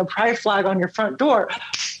putting a pride flag on your front door?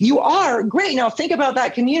 You are. Great. Now think about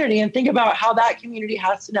that community and think about how that community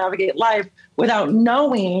has to navigate life without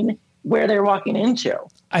knowing where they're walking into.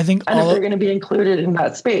 I think and if they're going to be included in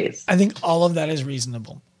that space. I think all of that is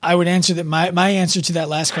reasonable. I would answer that. My answer to that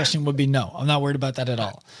last question would be no. I'm not worried about that at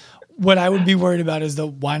all. What I would be worried about is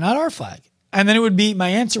why not our flag? And then my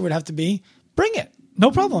answer would have to be, bring it. No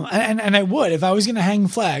problem. And I would, if I was going to hang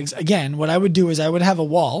flags, again, what I would do is I would have a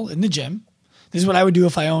wall in the gym. This is what I would do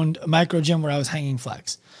if I owned a micro gym where I was hanging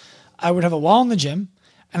flags. I would have a wall in the gym,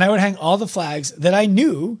 and I would hang all the flags that I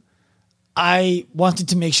knew I wanted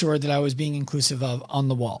to make sure that I was being inclusive of on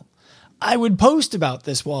the wall. I would post about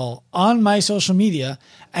this wall on my social media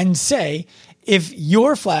and say, if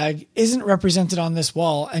your flag isn't represented on this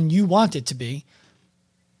wall and you want it to be,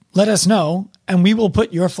 let us know and we will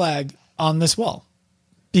put your flag on this wall.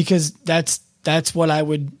 Because that's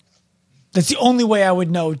the only way I would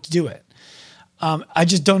know to do it. I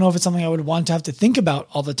just don't know if it's something I would want to have to think about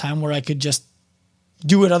all the time, where I could just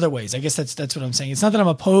do it other ways. I guess that's what I'm saying. It's not that I'm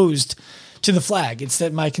opposed to the flag. It's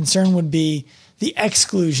that my concern would be the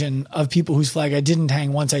exclusion of people whose flag I didn't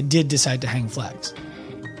hang once I did decide to hang flags.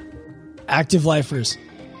 Active lifers,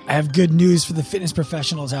 I have good news for the fitness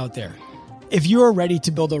professionals out there. If you are ready to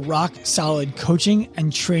build a rock-solid coaching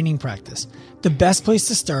and training practice, the best place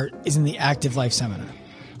to start is in the Active Life Seminar.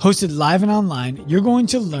 Hosted live and online, you're going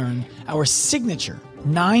to learn our signature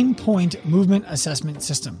 9-point movement assessment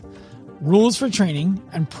system, rules for training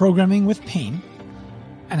and programming with pain,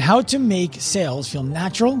 and how to make sales feel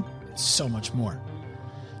natural, and so much more.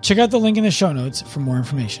 Check out the link in the show notes for more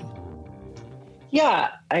information. Yeah,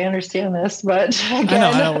 I understand this, but again,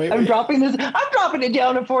 I know. I'm dropping it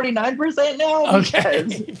down to 49% now.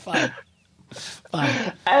 Okay, fine.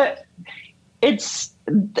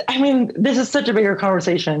 This is such a bigger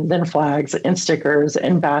conversation than flags and stickers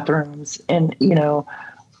and bathrooms and,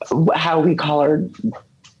 how we call our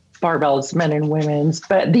barbells, men and women's.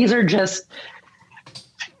 But these are just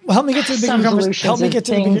help me get to the bigger conversation. Help me get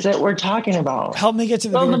to things that we're talking about. Help me get to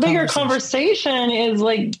the bigger conversation is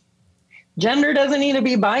like gender doesn't need to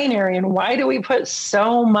be binary. And why do we put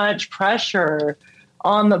so much pressure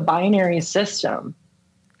on the binary system?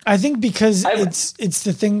 I think because it's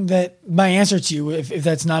the thing that my answer to you, if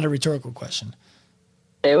that's not a rhetorical question.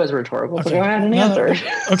 It was rhetorical, okay. So go ahead and answer.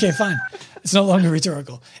 Okay, fine. It's no longer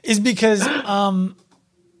rhetorical. Is because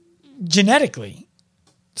genetically,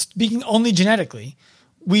 speaking only genetically,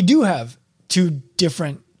 we do have two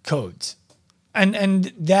different codes.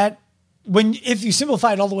 And that if you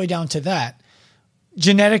simplify it all the way down to that,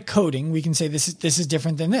 genetic coding, we can say this is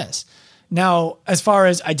different than this. Now, as far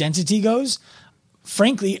as identity goes,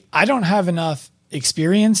 frankly, I don't have enough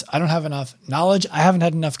experience. I don't have enough knowledge. I haven't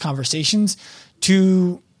had enough conversations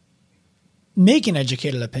to make an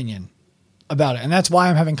educated opinion about it. And that's why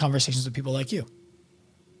I'm having conversations with people like you.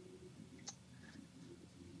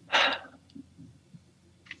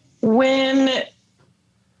 When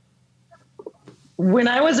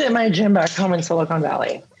I was at my gym back home in Silicon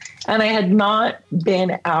Valley, and I had not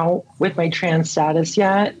been out with my trans status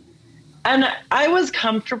yet, and I was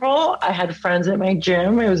comfortable. I had friends at my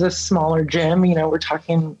gym. It was a smaller gym. We're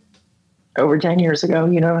talking over 10 years ago.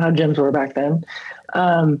 You know how gyms were back then.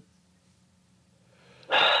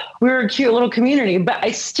 We were a cute little community, but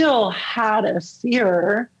I still had a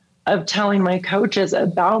fear of telling my coaches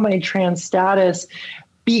about my trans status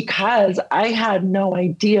because I had no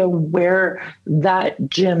idea where that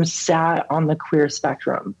gym sat on the queer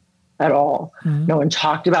spectrum at all. No one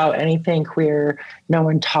talked about anything queer. No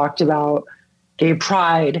one talked about gay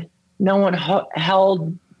pride. No one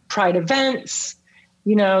held pride events.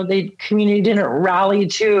 The community didn't rally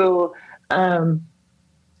to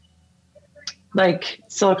like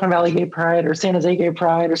Silicon Valley Gay Pride or San Jose Gay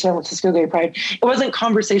Pride or San Francisco Gay Pride. It wasn't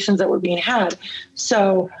conversations that were being had.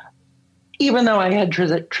 So even though I had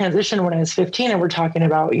transitioned when I was 15, and we're talking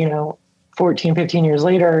about, 14, 15 years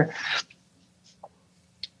later,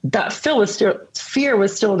 that fear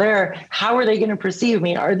was still there. How are they going to perceive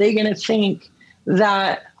me? Are they going to think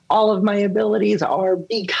that all of my abilities are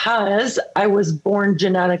because I was born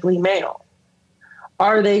genetically male?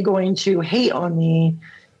 Are they going to hate on me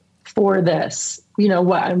for this?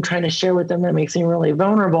 What I'm trying to share with them that makes me really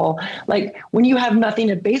vulnerable. Like when you have nothing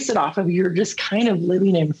to base it off of, you're just kind of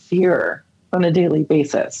living in fear on a daily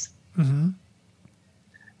basis. Mm-hmm.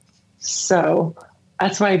 So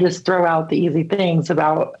that's why I just throw out the easy things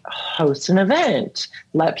about host an event,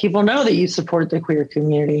 let people know that you support the queer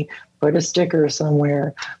community, put a sticker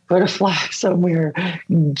somewhere, put a flag somewhere,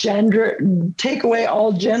 take away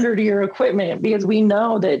all gender to your equipment, because we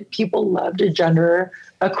know that people love to gender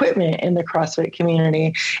equipment in the CrossFit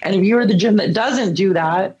community. And if you're the gym that doesn't do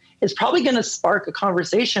that, it's probably going to spark a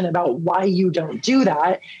conversation about why you don't do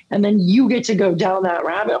that. And then you get to go down that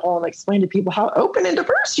rabbit hole and explain to people how open and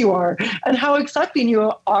diverse you are and how accepting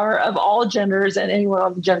you are of all genders and anyone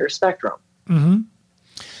on the gender spectrum.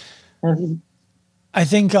 Mm-hmm. I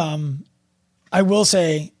think I will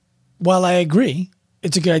say, while I agree,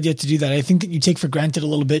 it's a good idea to do that. I think that you take for granted a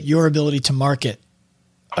little bit your ability to market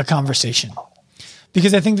a conversation,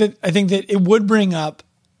 because I think that it would bring up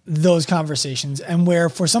those conversations, and where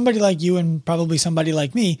for somebody like you and probably somebody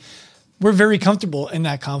like me, we're very comfortable in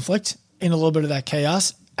that conflict, in a little bit of that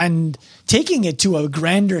chaos, and taking it to a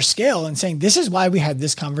grander scale and saying, this is why we had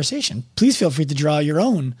this conversation. Please feel free to draw your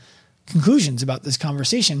own conclusions about this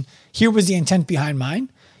conversation. Here was the intent behind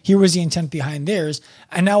mine. Here was the intent behind theirs.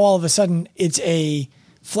 And now all of a sudden it's a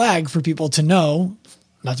flag for people to know,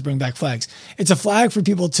 not to bring back flags. It's a flag for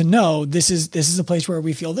people to know this is a place where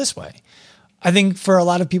we feel this way. I think for a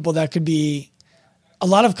lot of people that could be a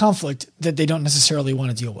lot of conflict that they don't necessarily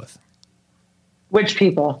want to deal with. Which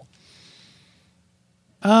people?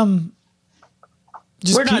 We're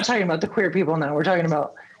not talking about the queer people now. We're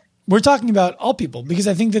talking about all people, because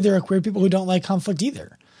I think that there are queer people who don't like conflict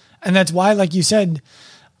either. And that's why, like you said,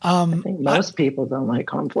 I think most people don't like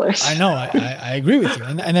conflict. I know. I agree with you.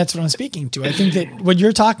 And that's what I'm speaking to. I think that what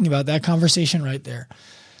you're talking about, that conversation right there,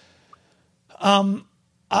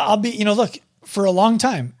 I'll be, look, for a long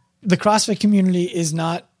time, the CrossFit community is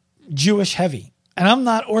not Jewish heavy, and I'm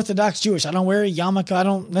not Orthodox Jewish. I don't wear a yarmulke. I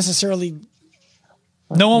don't necessarily,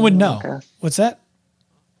 no one would know. Yarmulke. What's that?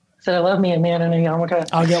 So I love me a man in a yarmulke.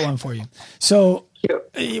 I'll get one for you. So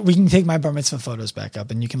we can take my bar mitzvah photos back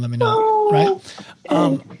up and you can let me know.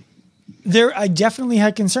 Right. I definitely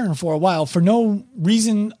had concern for a while, for no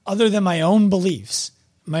reason other than my own beliefs,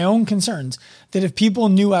 my own concerns, that if people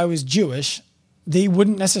knew I was Jewish, they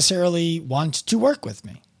wouldn't necessarily want to work with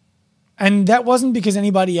me. And that wasn't because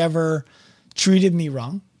anybody ever treated me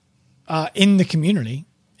wrong in the community.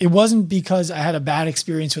 It wasn't because I had a bad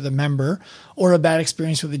experience with a member or a bad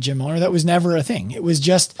experience with a gym owner. That was never a thing. It was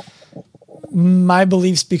just my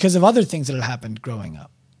beliefs because of other things that had happened growing up.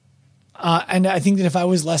 And I think that if I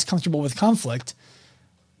was less comfortable with conflict,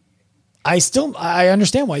 I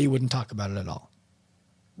understand why you wouldn't talk about it at all.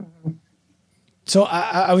 Mm-hmm. So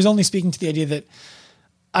I was only speaking to the idea that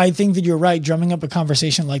I think that you're right. Drumming up a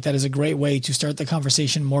conversation like that is a great way to start the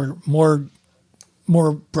conversation more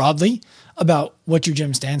broadly about what your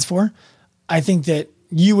gym stands for. I think that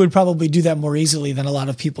you would probably do that more easily than a lot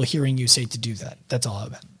of people hearing you say to do that. That's all I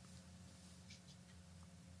meant.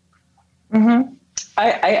 Mm-hmm.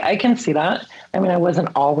 I can see that. I mean, I wasn't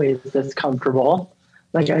always this comfortable.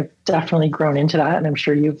 Like, I've definitely grown into that, and I'm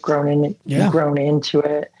sure you've grown into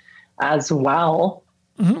it as well.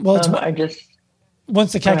 Mm-hmm. Well,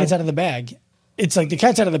 once the cat gets out of the bag, it's like the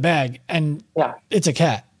cat's out of the bag and it's a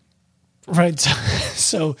cat, right?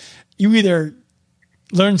 So you either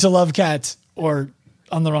learn to love cats or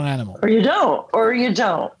on the wrong animal, or you don't.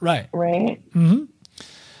 Right. Right.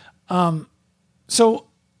 Mm-hmm. So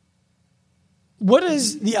what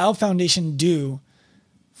does the OWL Foundation do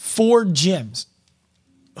for gyms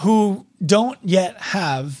who don't yet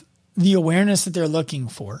have the awareness that they're looking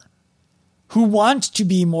for, who want to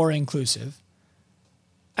be more inclusive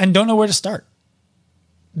and don't know where to start?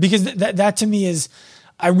 Because that to me is,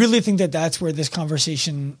 I really think that that's where this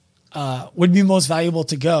conversation would be most valuable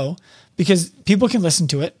to go, because people can listen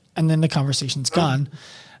to it and then the conversation's gone,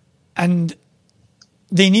 and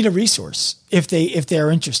they need a resource if they are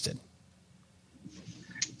interested.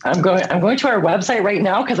 I'm going to our website right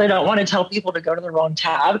now because I don't want to tell people to go to the wrong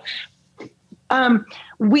tab,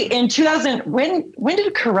 We in 2000. When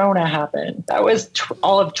did Corona happen? That was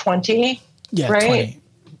all of 20. Yeah, right?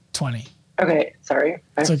 20. Okay, sorry.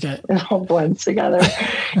 It's okay. It all blends together.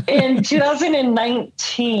 In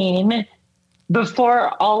 2019,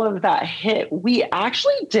 before all of that hit, we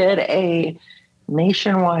actually did a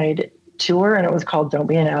nationwide tour, and it was called Don't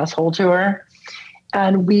Be an Asshole Tour.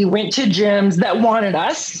 And we went to gyms that wanted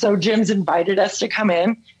us. So gyms invited us to come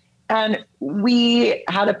in, and we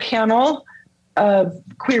had a panel of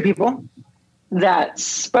queer people that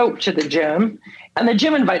spoke to the gym, and the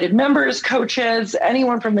gym invited members, coaches,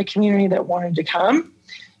 anyone from the community that wanted to come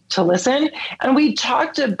to listen. And we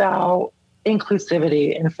talked about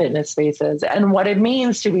inclusivity in fitness spaces and what it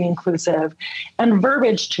means to be inclusive, and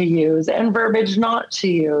verbiage to use and verbiage not to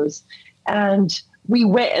use. And we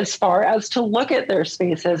went as far as to look at their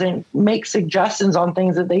spaces and make suggestions on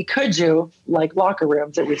things that they could do, like locker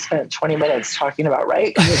rooms that we spent 20 minutes talking about,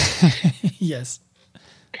 right? Yes.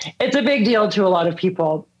 It's a big deal to a lot of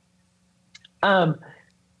people.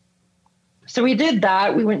 So we did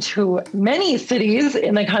that. We went to many cities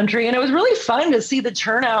in the country, and it was really fun to see the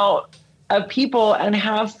turnout of people and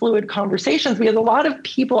have fluid conversations, because a lot of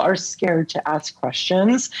people are scared to ask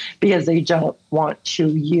questions because they don't want to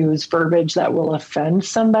use verbiage that will offend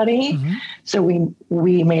somebody. Mm-hmm. So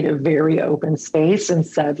we made a very open space and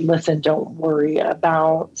said, listen, don't worry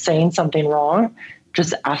about saying something wrong.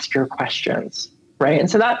 Just ask your questions. Right. And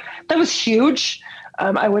so that was huge.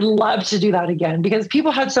 I would love to do that again, because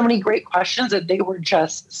people had so many great questions that they were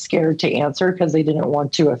just scared to answer because they didn't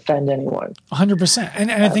want to offend anyone. 100%.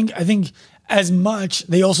 And I think as much,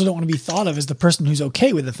 they also don't want to be thought of as the person who's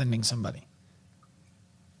okay with offending somebody.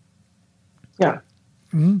 Yeah.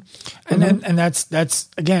 Mm-hmm. And that's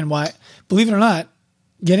again, why, believe it or not,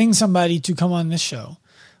 getting somebody to come on this show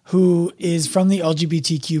who is from the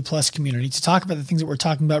LGBTQ plus community to talk about the things that we're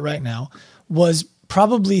talking about right now was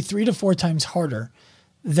probably 3 to 4 times harder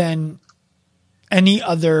than any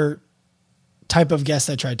other type of guest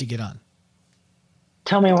I tried to get on.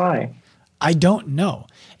 Tell me why. I don't know.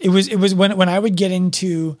 It was when I would get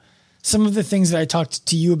into some of the things that I talked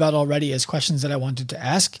to you about already as questions that I wanted to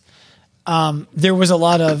ask. There was a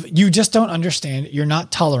lot of, you just don't understand. You're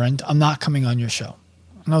not tolerant. I'm not coming on your show.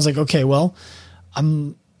 And I was like, okay, well,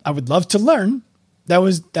 I would love to learn. That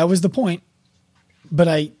was the point, but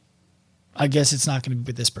I guess it's not going to be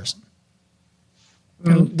with this person.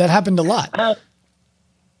 And that happened a lot.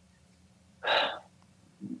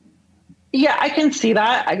 Yeah, I can see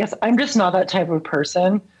that. I guess I'm just not that type of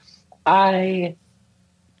person. For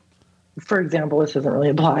example, this doesn't really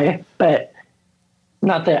apply, but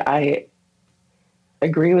not that I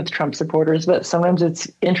agree with Trump supporters, but sometimes it's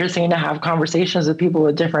interesting to have conversations with people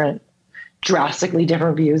with drastically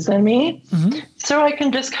different views than me. Mm-hmm. So I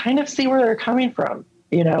can just kind of see where they're coming from.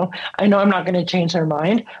 You know, I know I'm not going to change their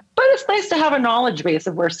mind, but it's nice to have a knowledge base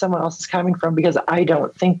of where someone else is coming from, because I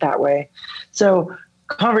don't think that way. So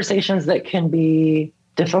conversations that can be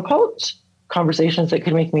difficult, conversations that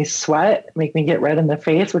can make me sweat, make me get red in the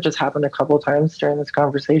face, which has happened a couple of times during this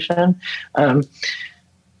conversation.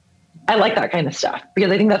 I like that kind of stuff,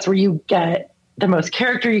 because I think that's where you get the most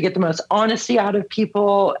character, you get the most honesty out of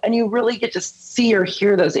people, and you really get to see or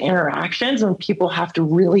hear those interactions when people have to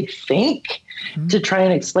really think to try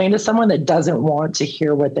and explain to someone that doesn't want to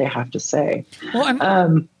hear what they have to say.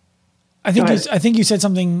 Well, I think you said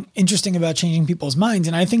something interesting about changing people's minds,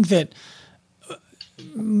 and I think that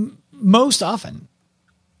most often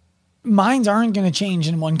minds aren't going to change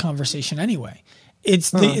in one conversation anyway. It's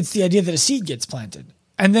the idea that a seed gets planted,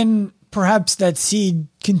 and then perhaps that seed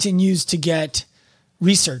continues to get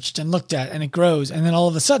researched and looked at, and it grows. And then all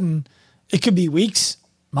of a sudden, it could be weeks,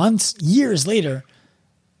 months, years later,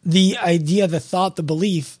 the idea, the thought, the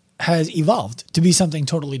belief has evolved to be something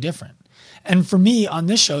totally different. And for me on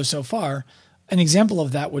this show so far, an example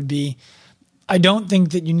of that would be, I don't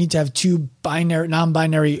think that you need to have 2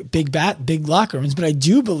 non-binary big locker rooms, but I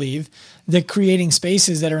do believe that creating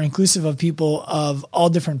spaces that are inclusive of people of all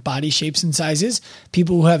different body shapes and sizes,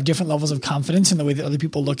 people who have different levels of confidence in the way that other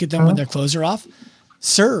people look at them when their clothes are off,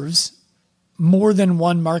 serves more than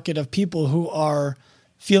one market of people who are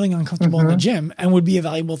feeling uncomfortable in the gym and would be a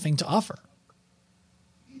valuable thing to offer.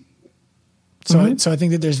 So I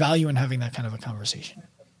think that there's value in having that kind of a conversation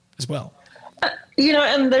as well. You know,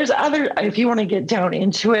 and there's if you want to get down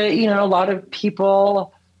into it, you know, a lot of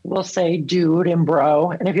people will say dude and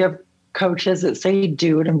bro. And if you have coaches that say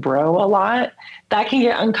dude and bro a lot, that can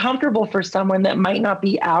get uncomfortable for someone that might not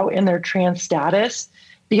be out in their trans status,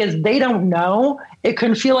 because they don't know. It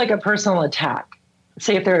can feel like a personal attack.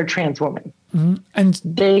 Say if they're a trans woman, and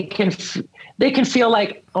they can feel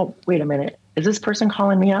like, oh, wait a minute, is this person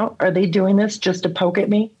calling me out? Are they doing this just to poke at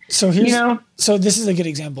me? So so this is a good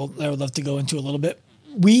example that I would love to go into a little bit.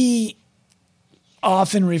 We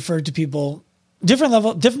often refer to people,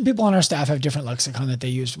 different people on our staff have different lexicon that they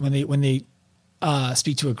use when they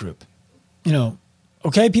speak to a group.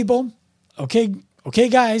 Okay, people, okay,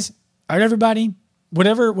 guys, all right, everybody,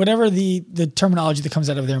 whatever the terminology that comes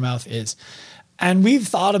out of their mouth is. And we've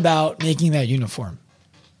thought about making that uniform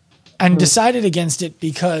and decided against it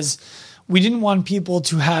because we didn't want people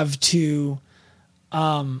to have to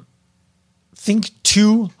think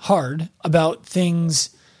too hard about things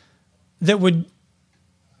that would,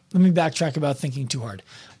 let me backtrack about thinking too hard.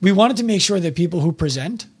 We wanted to make sure that people who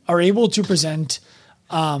present are able to present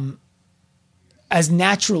as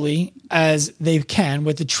naturally as they can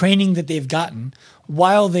with the training that they've gotten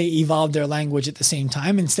while they evolve their language at the same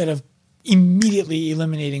time, instead of immediately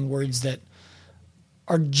eliminating words that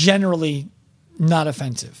are generally not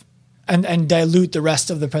offensive and dilute the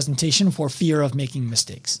rest of the presentation for fear of making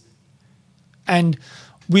mistakes. And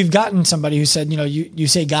we've gotten somebody who said, you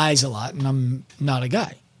say guys a lot and I'm not a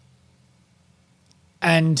guy.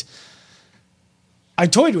 And I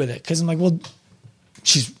toyed with it because I'm like, well,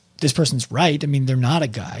 this person's right. I mean, they're not a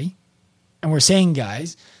guy and we're saying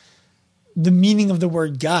guys. The meaning of the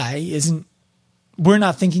word guy isn't, we're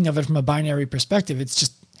not thinking of it from a binary perspective. It's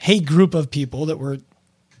just, hey, group of people that we're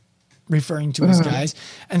referring to as guys.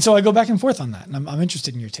 And so I go back and forth on that. And I'm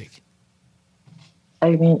interested in your take.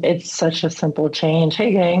 I mean, it's such a simple change.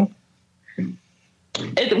 Hey, gang.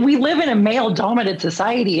 We live in a male-dominated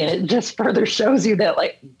society, and it just further shows you that,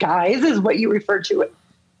 like, guys is what you refer to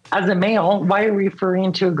as a male. Why are you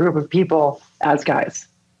referring to a group of people as guys?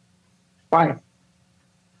 Why?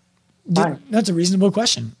 That's a reasonable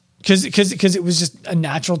question. Because it was just a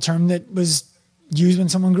natural term that was used when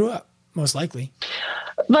someone grew up, most likely.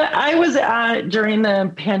 But I was during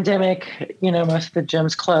the pandemic, most of the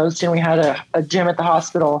gyms closed, and we had a gym at the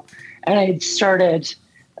hospital, and I had started,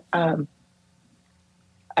 I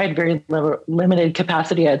had very limited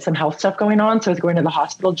capacity. I had some health stuff going on. So I was going to the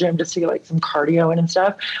hospital gym just to get like some cardio in and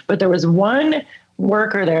stuff. But there was one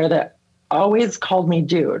worker there that always called me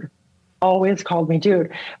dude.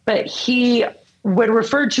 But he would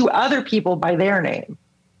refer to other people by their name.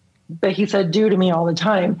 But he said dude to me all the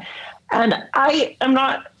time. And I am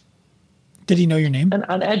not. Did he know your name?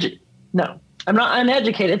 No, I'm not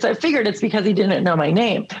uneducated. So I figured it's because he didn't know my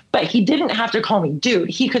name. But he didn't have to call me dude.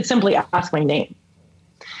 He could simply ask my name.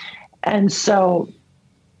 And so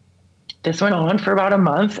this went on for about a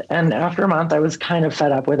month. And after a month, I was kind of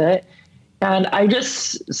fed up with it. And I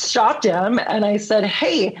just stopped him and I said,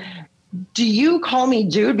 hey, do you call me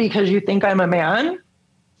dude because you think I'm a man?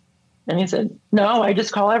 And he said, no, I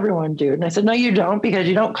just call everyone dude. And I said, no, you don't, because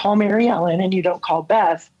you don't call Mary Ellen and you don't call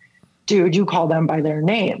Beth dude. You call them by their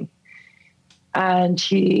name. And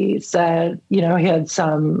he said, he had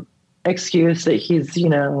some excuse that he's,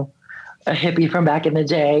 a hippie from back in the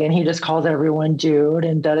day, and he just calls everyone dude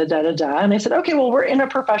and da-da-da-da-da. And I said, okay, well, we're in a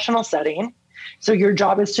professional setting. So your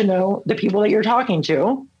job is to know the people that you're talking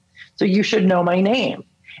to. So you should know my name.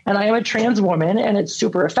 And I am a trans woman, and it's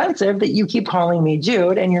super offensive that you keep calling me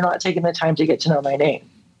dude and you're not taking the time to get to know my name.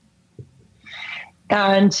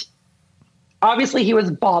 And obviously he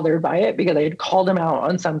was bothered by it because I had called him out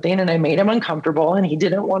on something and I made him uncomfortable, and he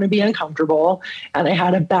didn't want to be uncomfortable. And I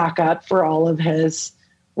had a backup for all of his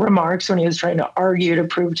remarks when he was trying to argue to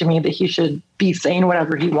prove to me that he should be saying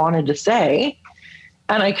whatever he wanted to say.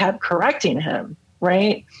 And I kept correcting him,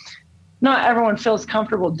 right? Not everyone feels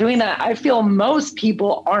comfortable doing that. I feel most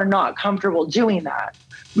people are not comfortable doing that.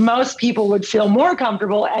 Most people would feel more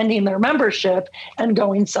comfortable ending their membership and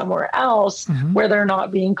going somewhere else where they're not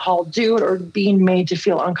being called dude or being made to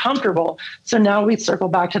feel uncomfortable. So now we circle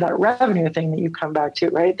back to that revenue thing that you come back to,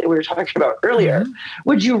 right? That we were talking about earlier.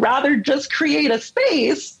 Would you rather just create a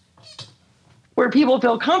space where people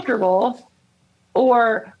feel comfortable,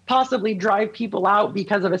 or possibly drive people out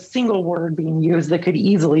because of a single word being used that could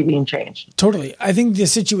easily be changed? Totally. I think the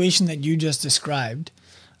situation that you just described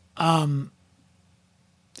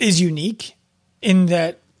is unique in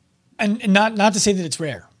that, and not to say that it's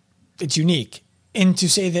rare, it's unique. And to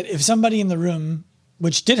say that if somebody in the room,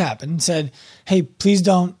 which did happen, said, hey, please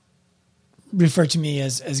don't refer to me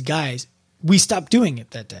as guys, we stopped doing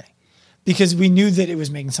it that day because we knew that it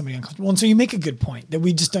was making somebody uncomfortable. And so you make a good point that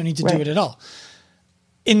we just don't need to do it at all.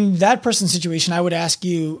 In that person's situation, I would ask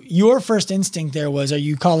you, your first instinct there was, are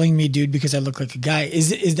you calling me dude because I look like a guy?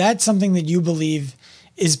 Is that something that you believe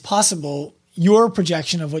is possible, your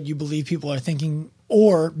projection of what you believe people are thinking,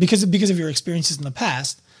 or because of your experiences in the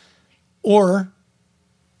past, or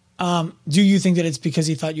do you think that it's because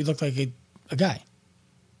he thought you looked like a guy?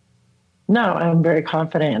 No, I'm very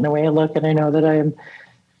confident in the way I look, and I know that I'm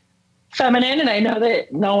feminine, and I know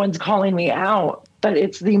that no one's calling me out, but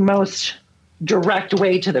it's the most direct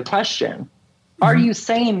way to the question. Are you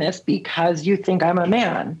saying this because you think I'm a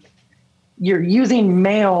man? You're using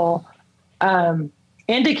male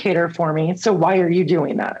indicator for me. So why are you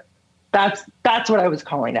doing that? That's what I was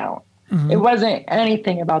calling out. It wasn't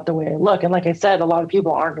anything about the way I look. And like I said, a lot of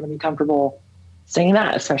people aren't going to be comfortable saying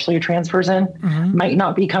that, especially a trans person might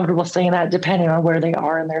not be comfortable saying that depending on where they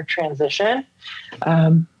are in their transition.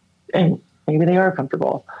 And maybe they are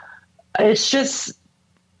comfortable. It's just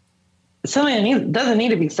something that doesn't need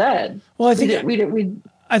to be said. Well, I think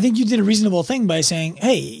I think you did a reasonable thing by saying,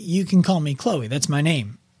 hey, you can call me Chloe. That's my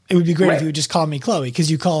name. It would be great if you would just call me Chloe,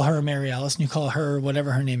 because you call her Mary Alice and you call her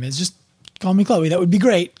whatever her name is. Just call me Chloe. That would be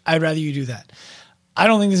great. I'd rather you do that. I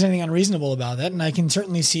don't think there's anything unreasonable about that. And I can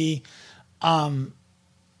certainly see,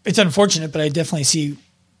 it's unfortunate, but I definitely see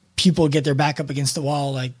people get their back up against the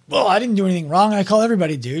wall. Like, well, I didn't do anything wrong. I call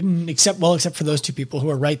everybody dude. And except for those two people who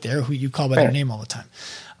are right there, who you call by their name all the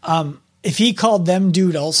time. If he called them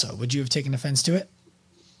dude also, would you have taken offense to it?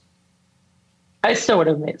 I still would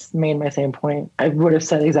have made my same point. I would have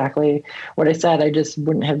said exactly what I said. I just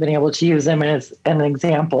wouldn't have been able to use them as an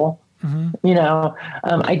example. You know,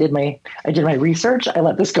 I did my research. I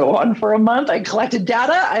let this go on for a month. I collected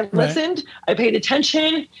data. I listened. I paid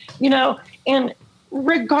attention, you know, and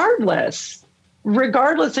regardless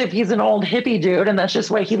if he's an old hippie dude and that's just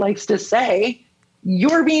what he likes to say,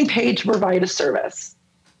 you're being paid to provide a service,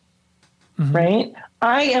 right?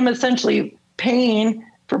 I am essentially paying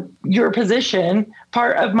for your position.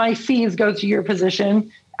 Part of my fees go to your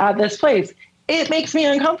position at this place. It makes me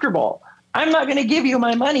uncomfortable. I'm not going to give you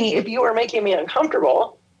my money if you are making me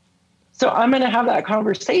uncomfortable. So I'm going to have that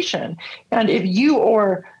conversation. And if you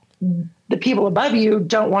or the people above you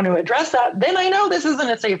don't want to address that, then I know this isn't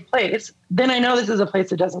a safe place. Then I know this is a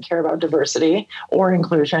place that doesn't care about diversity or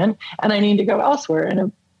inclusion, and I need to go elsewhere.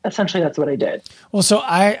 And essentially that's what I did. Well, so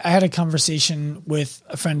I had a conversation with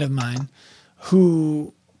a friend of mine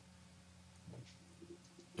who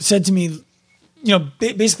said to me, you know,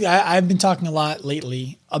 basically I've been talking a lot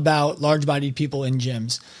lately about large-bodied people in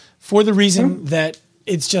gyms for the reason that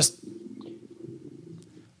it's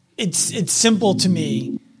simple to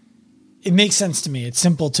me. It makes sense to me. It's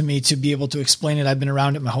simple to me to be able to explain it. I've been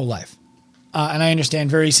around it my whole life. And I understand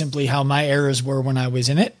very simply how my errors were when I was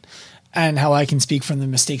in it and how I can speak from the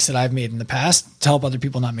mistakes that I've made in the past to help other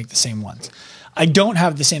people not make the same ones. I don't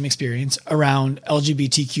have the same experience around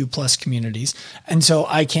LGBTQ plus communities, and so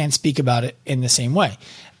I can't speak about it in the same way.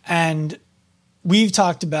 And we've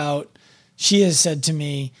talked about, she has said to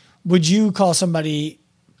me, would you call somebody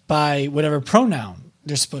by whatever pronoun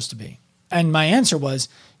they're supposed to be? And my answer was,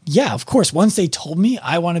 yeah, of course. Once they told me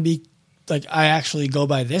I want to be like, I actually go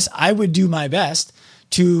by this, I would do my best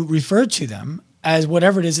to refer to them as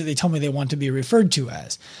whatever it is that they told me they want to be referred to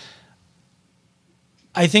as.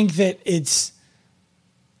 I think that it's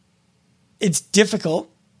difficult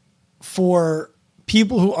for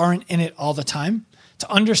people who aren't in it all the time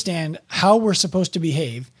to understand how we're supposed to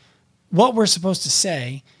behave, what we're supposed to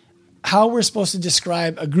say, how we're supposed to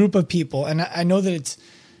describe a group of people. And I know that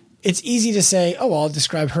it's easy to say, oh, I'll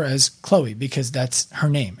describe her as Chloe because that's her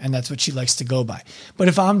name and that's what she likes to go by. But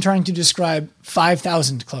if I'm trying to describe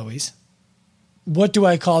 5,000 Chloes, what do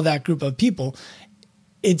I call that group of people?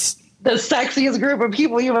 It's the sexiest group of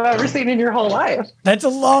people you've ever seen in your whole life. That's a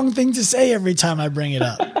long thing to say every time I bring it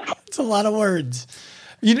up. It's a lot of words.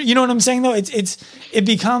 You know what I'm saying though? It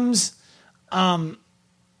becomes. No,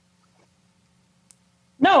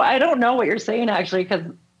 I don't know what you're saying actually, because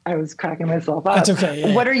I was cracking myself up. That's okay.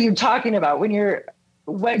 Yeah. What are you talking about when you're?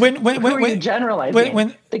 Who are you generalizing?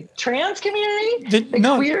 When the trans community,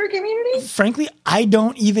 the queer community? Frankly, I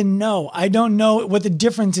don't even know. I don't know what the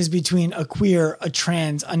difference is between a queer, a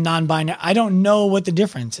trans, a non-binary. I don't know what the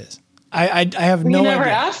difference is. I have no idea. You never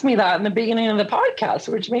asked me that in the beginning of the podcast,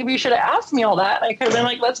 which maybe you should have asked me all that. I could have been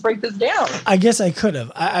like, let's break this down. I guess I could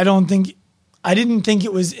have. I didn't think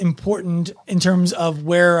it was important in terms of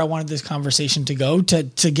where I wanted this conversation to go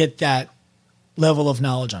to get that level of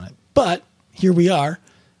knowledge on it. But here we are.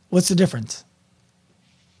 What's the difference?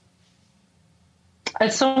 I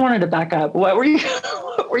still wanted to back up. What were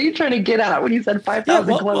you trying to get at when you said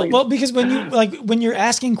 5,000 Chloes? Well, because when you're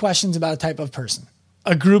asking questions about a type of person,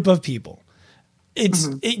 a group of people,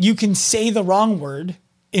 you can say the wrong word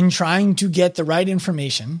in trying to get the right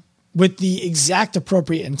information with the exact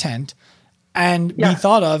appropriate intent and be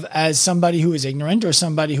thought of as somebody who is ignorant or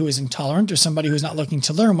somebody who is intolerant or somebody who's not looking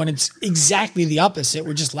to learn, when it's exactly the opposite.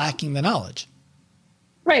 We're just lacking the knowledge.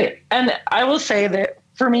 Right. And I will say that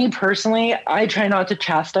for me personally, I try not to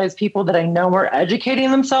chastise people that I know are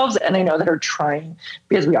educating themselves and I know that are trying,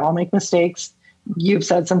 because we all make mistakes. You've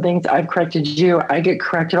said some things, I've corrected you. I get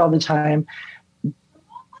corrected all the time.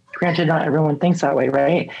 Granted, not everyone thinks that way,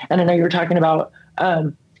 right? And I know you were talking about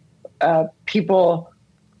people,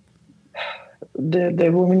 the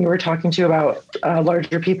woman you were talking to about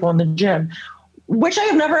larger people in the gym, which I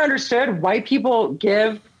have never understood why people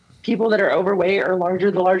give people that are overweight or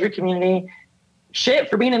larger, the larger community, shit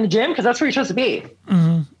for being in the gym, because that's where you're supposed to be,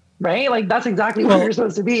 right? Like that's exactly where you're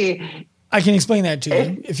supposed to be. I can explain that to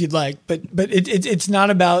you if you'd like, but it's not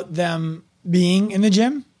about them being in the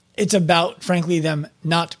gym. It's about, frankly, them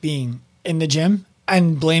not being in the gym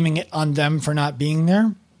and blaming it on them for not being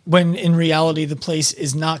there, when in reality the place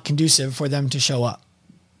is not conducive for them to show up.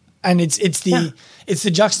 And it's the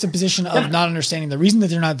juxtaposition of not understanding the reason that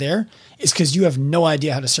they're not there is because you have no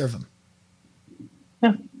idea how to serve them.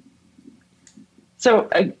 Yeah. So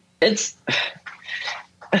I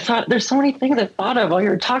thought there's so many things I thought of while you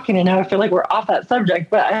were talking, and now I feel like we're off that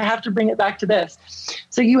subject, but I have to bring it back to this.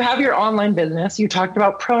 So you have your online business. You talked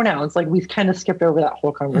about pronouns. Like we've kind of skipped over that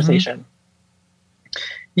whole conversation.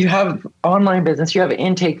 You have online business. You have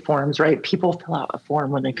intake forms, right? People fill out a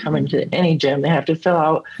form when they come into any gym. They have to fill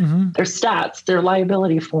out their stats, their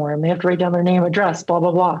liability form. They have to write down their name, address, blah,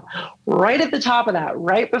 blah, blah. Right at the top of that,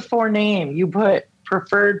 right before name, you put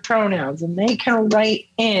preferred pronouns, and they can write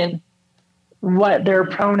in what their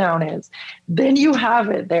pronoun is. Then you have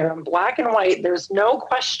it there in black and white. There's no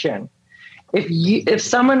question. If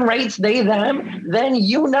someone writes they, them, then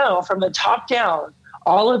you know from the top down,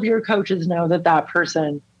 all of your coaches know that that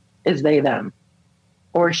person is they, them,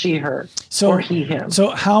 or she, her, or he, him. So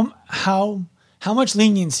how much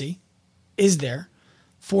leniency is there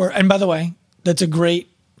for, and by the way, that's a great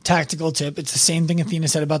tactical tip. It's the same thing Athena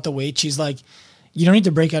said about the weight. She's like, you don't need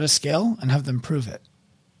to break out a scale and have them prove it.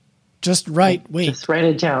 Just write weight. Just write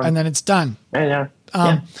it down. And then it's done. I know.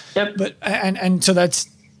 Yep. But, and so that's,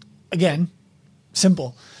 again,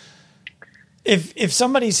 simple. If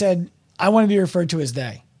somebody said, I want to be referred to as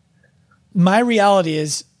they, my reality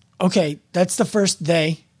is, okay, that's the first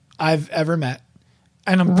they I've ever met.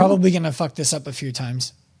 And I'm probably going to fuck this up a few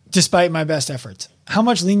times, despite my best efforts. How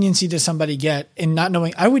much leniency does somebody get in not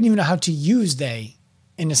knowing? I wouldn't even know how to use they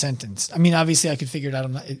in a sentence. I mean, obviously I could figure it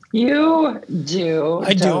out. You do.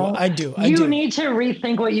 I do. You need to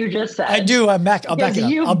rethink what you just said. I do. I'll back it up.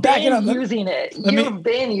 You've been using it. You've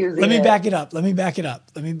been using it. Let me back it up. I'm going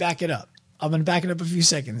to back it up a few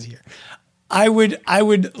seconds here. I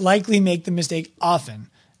would likely make the mistake often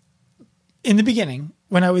in the beginning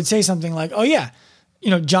when I would say something like, oh yeah,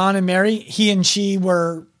 John and Mary, he and she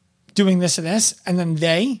were doing this and this, and then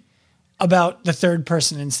they about the third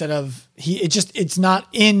person instead of he. It's not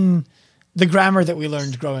in the grammar that we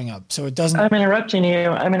learned growing up. So it doesn't. I'm interrupting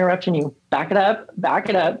you. Back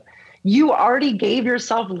it up. You already gave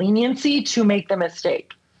yourself leniency to make the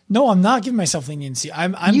mistake. No, I'm not giving myself leniency.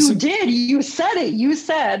 You did. You said it. You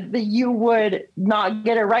said that you would not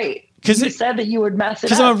get it right. You said that you would mess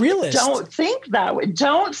it up. Because I'm a realist. Don't think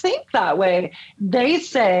that way. They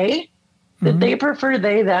say that they prefer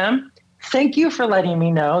they, them. Thank you for letting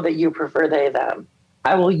me know that you prefer they, them.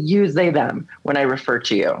 I will use they, them when I refer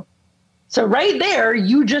to you. So right there,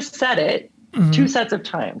 you just said it 2 sets of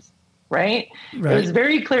times, right? It was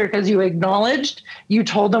very clear because you acknowledged, you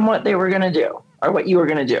told them what they were going to do. Or what you were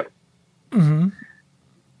going to do.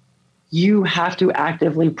 You have to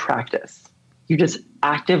actively practice. You just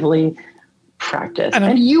actively practice.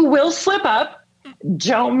 And you will slip up.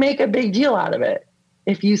 Don't make a big deal out of it.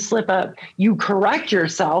 If you slip up, you correct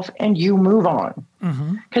yourself and you move on.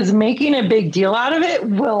 Because making a big deal out of it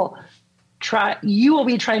you will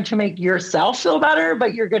be trying to make yourself feel better,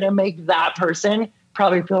 but you're going to make that person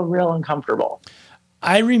probably feel real uncomfortable.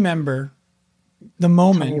 I remember the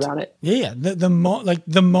moment. Tell me about it. Yeah.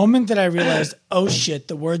 The moment that I realized, oh shit,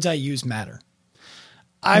 the words I use matter.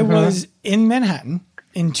 I was in Manhattan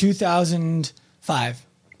in 2005,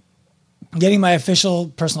 getting my official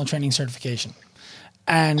personal training certification.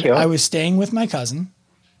 And I was staying with my cousin,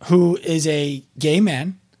 who is a gay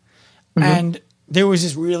man. And there was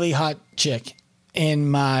this really hot chick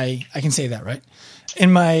I can say that, right?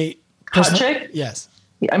 In my hot chick? Yes.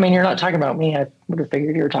 I mean, you're not talking about me. I would have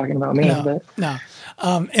figured you were talking about me.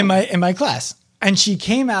 No. In my class. And she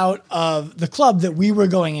came out of the club that we were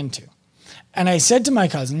going into. And I said to my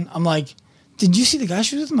cousin, I'm like, did you see the guy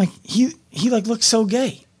she was with? I'm like, he like looks so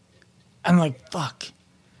gay. I'm like, fuck.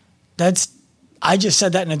 I just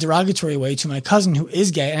said that in a derogatory way to my cousin who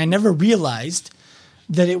is gay. And I never realized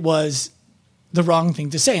that it was the wrong thing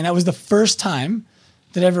to say. And that was the first time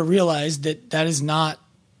that I ever realized that is not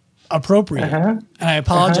appropriate. And I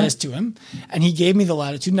apologized to him, and he gave me the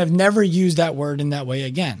latitude, and I've never used that word in that way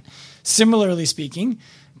again. Similarly speaking,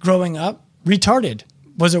 growing up, retarded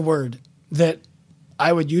was a word that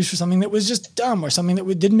I would use for something that was just dumb or something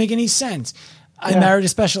that didn't make any sense. I married a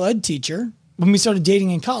special ed teacher. When we started dating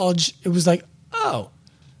in college, it was like, oh,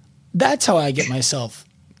 that's how I get myself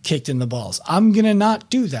kicked in the balls. I'm going to not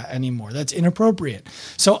do that anymore. That's inappropriate.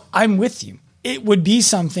 So I'm with you. It would be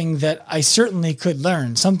something that I certainly could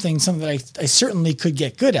learn, something that I certainly could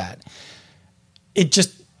get good at. It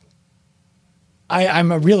just,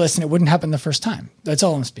 I'm a realist and it wouldn't happen the first time. That's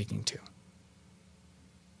all I'm speaking to.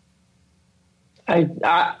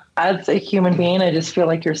 I as a human being, I just feel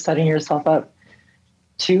like you're setting yourself up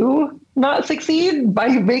to not succeed by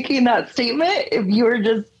making that statement. If you were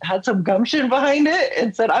just had some gumption behind it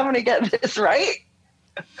and said, I'm going to get this right,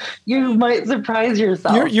 you might surprise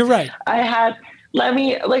yourself. You're right.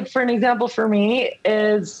 For an example for me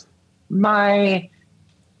is my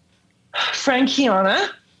friend Kiana.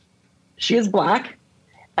 She is Black.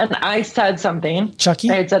 And I said something.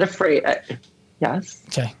 Chucky? I had said a phrase. Yes.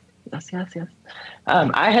 Okay. Yes.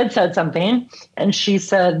 I had said something and she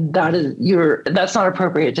said, that's not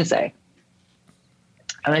appropriate to say.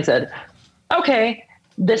 And I said, okay,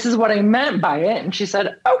 this is what I meant by it. And she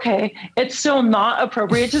said, okay, it's still not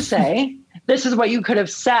appropriate to say. This is what you could have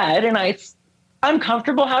said. And I'm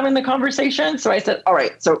comfortable having the conversation. So I said, all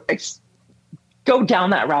right, so go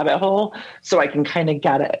down that rabbit hole so I can kind of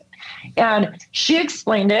get it. And she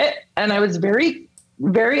explained it. And I was very,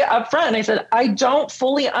 very upfront. And I said, I don't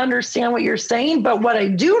fully understand what you're saying, but what I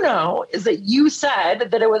do know is that you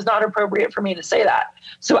said that it was not appropriate for me to say that.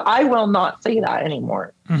 So I will not say that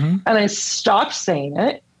anymore. Mm-hmm. And I stopped saying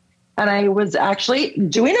it. And I was actually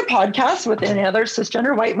doing a podcast with another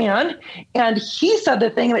cisgender white man. And he said the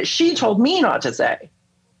thing that she told me not to say.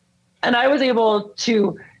 And I was able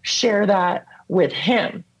to share that with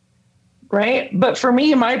him. Right. But for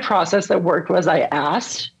me, my process that worked was I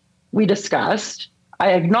asked, we discussed,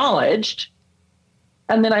 I acknowledged,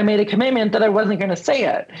 and then I made a commitment that I wasn't going to say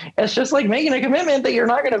it. It's just like making a commitment that you're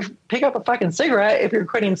not going to pick up a fucking cigarette if you're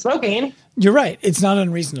quitting smoking. You're right. It's not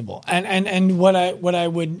unreasonable. And what I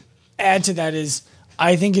would add to that is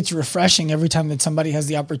I think it's refreshing every time that somebody has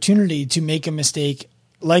the opportunity to make a mistake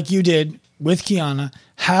like you did with Kiana,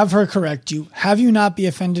 have her correct you, have you not be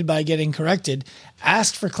offended by getting corrected,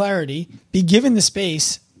 ask for clarity, be given the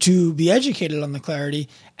space to be educated on the clarity,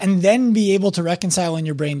 and then be able to reconcile in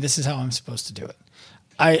your brain, this is how I'm supposed to do it.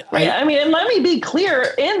 I mean, and let me be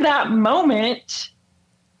clear, in that moment,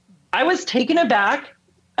 I was taken aback.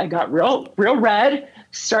 I got real red,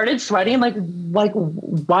 started sweating. Like,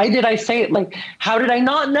 why did I say it? Like, how did I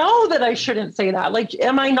not know that I shouldn't say that? Like,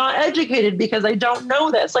 am I not educated because I don't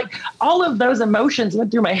know this? Like, all of those emotions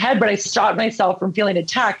went through my head, but I stopped myself from feeling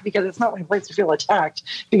attacked because it's not my place to feel attacked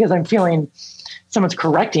because I'm feeling someone's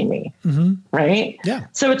correcting me. Mm-hmm. Right. Yeah.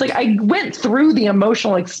 So it's like, I went through the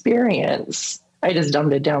emotional experience. I just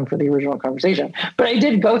dumbed it down for the original conversation, but I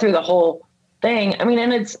did go through the whole thing. I mean,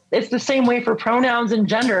 and it's the same way for pronouns and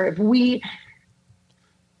gender. If we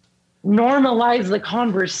normalize the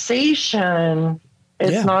conversation,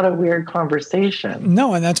 it's not a weird conversation.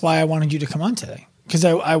 No. And that's why I wanted you to come on today, because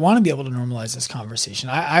I want to be able to normalize this conversation.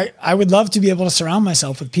 I would love to be able to surround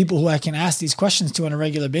myself with people who I can ask these questions to on a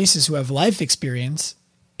regular basis, who have life experience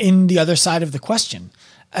in the other side of the question,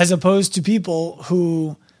 as opposed to people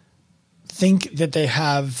who think that they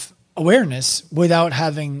have awareness without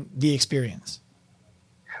having the experience.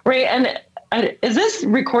 Right. And is this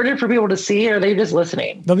recorded for people to see, or are they just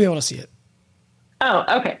listening? They'll be able to see it. Oh,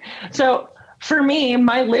 okay. So for me,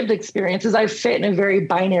 my lived experience is I fit in a very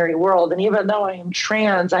binary world. And even though I am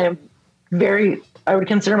trans, I would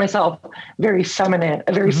consider myself very feminine,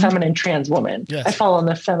 a very feminine trans woman. Yes. I fall on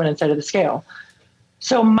the feminine side of the scale.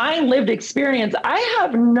 So my lived experience, I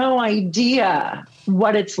have no idea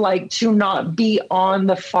what it's like to not be on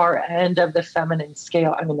the far end of the feminine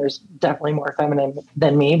scale. I mean, there's definitely more feminine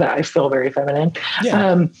than me, but I feel very feminine.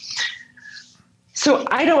 Yeah. So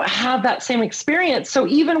I don't have that same experience. So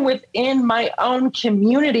even within my own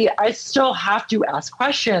community, I still have to ask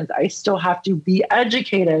questions. I still have to be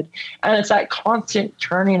educated. And it's that constant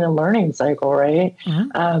turning and learning cycle, right?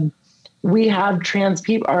 Mm-hmm. We have trans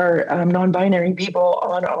people, our non-binary people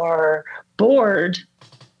on our board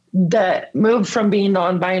that moved from being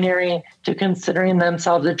non-binary to considering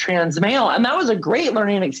themselves a trans male. And that was a great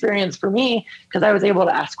learning experience for me because I was able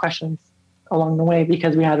to ask questions along the way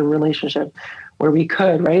because we had a relationship where we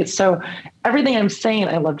could, right? So everything I'm saying,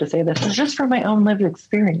 I love to say this, is just from my own lived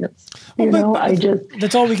experience.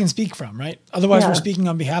 That's all we can speak from, right? Otherwise, we're speaking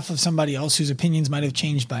on behalf of somebody else whose opinions might have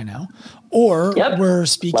changed by now. Or we're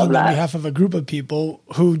speaking on behalf of a group of people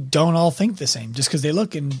who don't all think the same just because they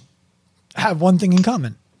look and have one thing in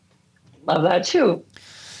common. Love that too.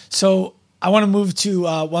 So I want to move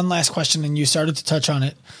to one last question, and you started to touch on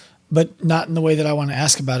it, but not in the way that I want to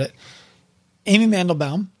ask about it. Amy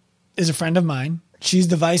Mandelbaum is a friend of mine. She's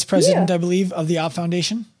the vice president, I believe, of the Out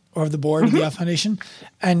Foundation, or of the board of the Out Foundation.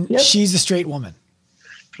 And she's a straight woman,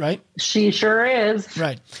 right? She sure is.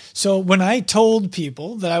 Right. So when I told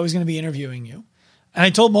people that I was going to be interviewing you, and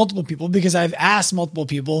I told multiple people because I've asked multiple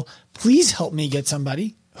people, please help me get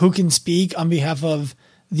somebody who can speak on behalf of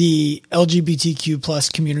the LGBTQ plus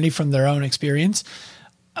community from their own experience,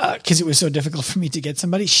 because it was so difficult for me to get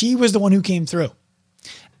somebody. She was the one who came through.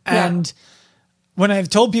 And when I've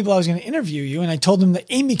told people I was going to interview you, and I told them that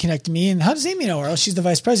Amy connected me, and how does Amy know her? Oh, she's the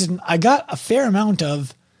vice president. I got a fair amount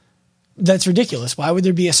of, that's ridiculous. Why would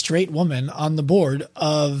there be a straight woman on the board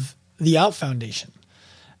of the Out Foundation?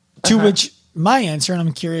 To which my answer, and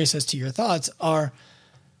I'm curious as to your thoughts, are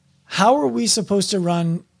how are we supposed to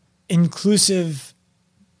run inclusive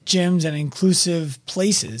gyms and inclusive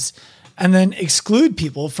places and then exclude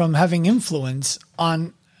people from having influence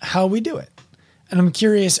on how we do it? And I'm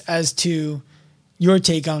curious as to your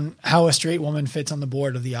take on how a straight woman fits on the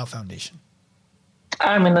board of the Out Foundation.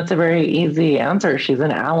 I mean, that's a very easy answer. She's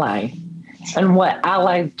an ally. And what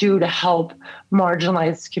allies do to help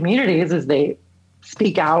marginalized communities is they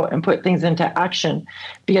speak out and put things into action,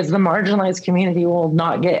 because the marginalized community will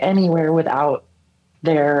not get anywhere without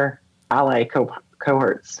their ally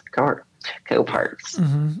cohorts.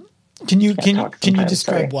 Mm-hmm. Can you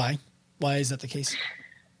describe why? Why is that the case?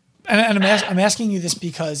 And I'm asking you this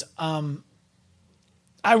because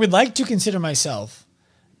I would like to consider myself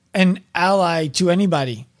an ally to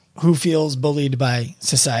anybody who feels bullied by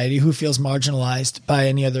society, who feels marginalized by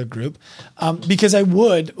any other group, because I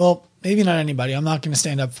would, well, maybe not anybody. I'm not going to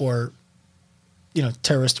stand up for,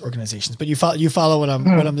 terrorist organizations, but you follow what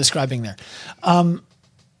I'm describing there.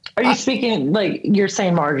 Are you speaking like you're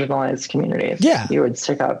saying marginalized communities? Yeah, you would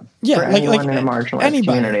stick up for anyone in a marginalized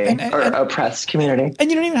community or oppressed community.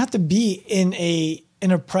 And you don't even have to be in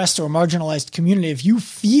an oppressed or marginalized community. If you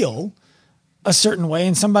feel a certain way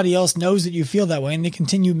and somebody else knows that you feel that way and they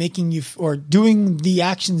continue making you or doing the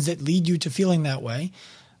actions that lead you to feeling that way,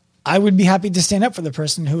 I would be happy to stand up for the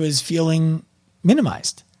person who is feeling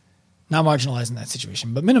minimized, not marginalized in that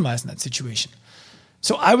situation, but minimized in that situation.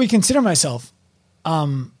 So I would consider myself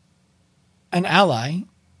an ally,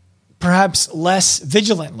 perhaps less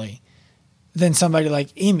vigilantly than somebody like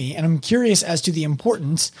Amy. And I'm curious as to the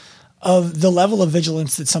importance of the level of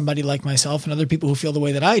vigilance that somebody like myself and other people who feel the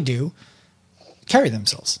way that I do carry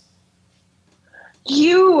themselves.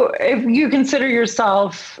 If you consider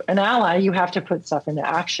yourself an ally, you have to put stuff into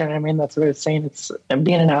action. I mean, that's what I was saying.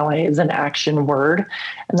 Being an ally is an action word.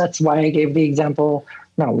 And that's why I gave the example,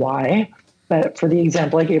 not why, but for the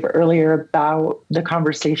example I gave earlier about the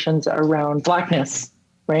conversations around Blackness,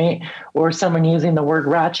 right? Or someone using the word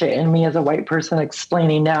ratchet and me as a white person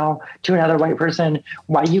explaining now to another white person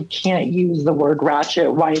why you can't use the word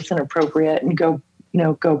ratchet, why it's inappropriate, and go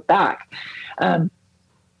back.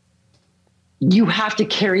 You have to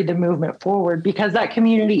carry the movement forward because that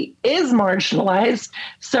community is marginalized.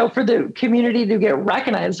 So for the community to get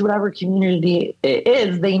recognized, whatever community it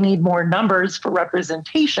is, they need more numbers for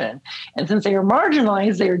representation. And since they are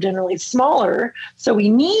marginalized, they are generally smaller. So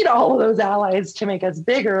we need all of those allies to make us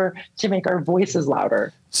bigger, to make our voices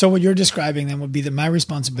louder. So what you're describing then would be that my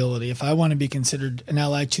responsibility, if I want to be considered an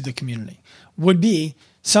ally to the community, would be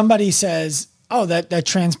somebody says, oh, that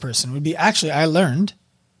trans person would be, actually, I learned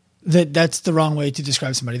that's the wrong way to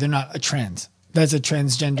describe somebody. They're not a trans. That's a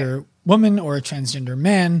transgender woman or a transgender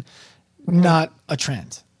man, not a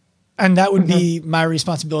trans. And that would be my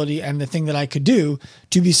responsibility and the thing that I could do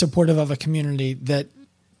to be supportive of a community that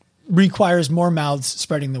requires more mouths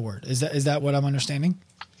spreading the word. Is that what I'm understanding?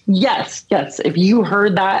 Yes. If you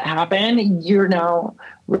heard that happen, you're now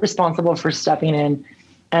responsible for stepping in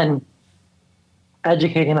and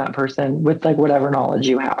educating that person with like whatever knowledge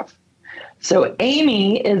you have. So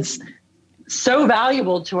Amy is so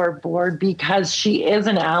valuable to our board because she is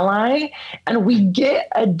an ally and we get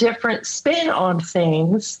a different spin on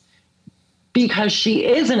things because she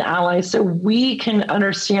is an ally. So we can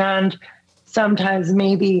understand sometimes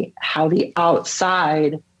maybe how the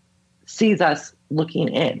outside sees us looking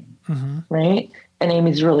in, right? And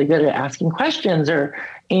Amy's really good at asking questions, or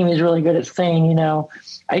Amy's really good at saying,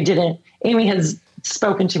 Amy has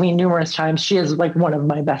spoken to me numerous times. She is like one of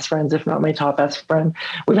my best friends, if not my top best friend.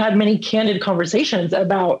 We've had many candid conversations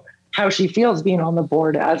about how she feels being on the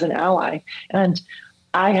board as an ally. And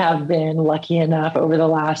I have been lucky enough over the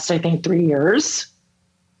last, I think, 3 years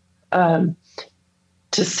to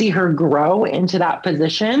see her grow into that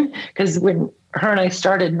position. Because when her and I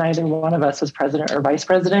started, neither one of us was president or vice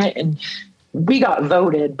president. And we got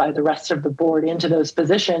voted by the rest of the board into those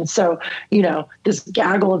positions. So, you know, this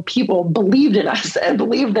gaggle of people believed in us and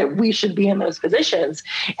believed that we should be in those positions.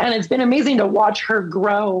 And it's been amazing to watch her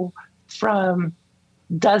grow from,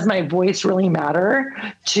 does my voice really matter,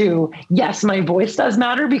 to, yes, my voice does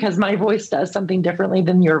matter because my voice does something differently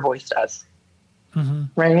than your voice does. Mm-hmm.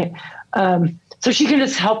 Right. So she can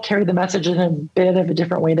just help carry the message in a bit of a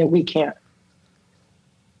different way that we can't.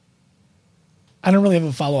 I don't really have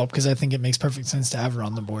a follow-up because I think it makes perfect sense to have her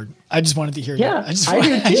on the board. I just wanted to hear. Yeah, I do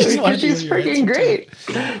too. Because she's freaking great.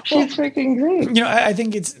 She's freaking great. You know, I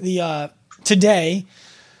think it's the today,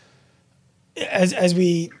 as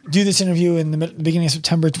we do this interview in the beginning of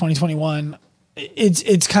September 2021,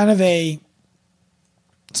 it's kind of a,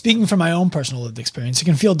 speaking from my own personal lived experience, it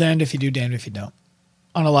can feel damned if you do, damned if you don't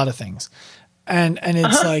on a lot of things. And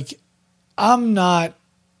it's like, I'm not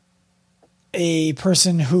a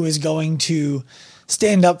person who is going to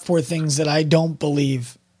stand up for things that I don't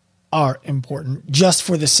believe are important just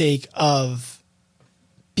for the sake of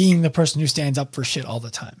being the person who stands up for shit all the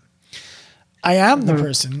time. I am the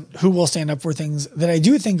person who will stand up for things that I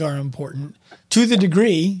do think are important to the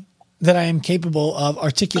degree that I am capable of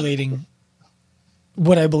articulating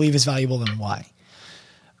what I believe is valuable and why.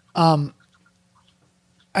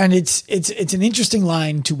 And it's an interesting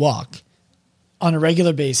line to walk on a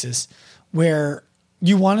regular basis, where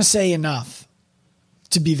you want to say enough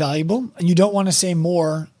to be valuable and you don't want to say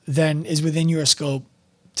more than is within your scope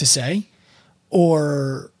to say,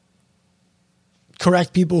 or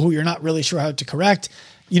correct people who you're not really sure how to correct.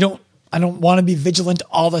 I don't want to be vigilant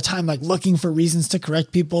all the time, like looking for reasons to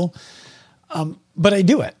correct people. But I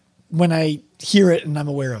do it when I hear it and I'm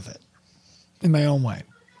aware of it in my own way.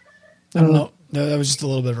 I don't know. No, that was just a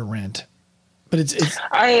little bit of a rant, but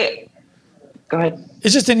go ahead.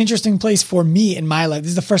 It's just an interesting place for me in my life.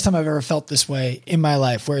 This is the first time I've ever felt this way in my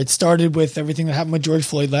life, where it started with everything that happened with George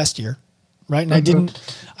Floyd last year. Right. And I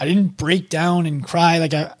didn't break down and cry.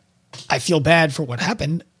 Like I feel bad for what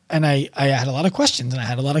happened. And I had a lot of questions and I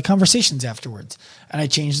had a lot of conversations afterwards, and I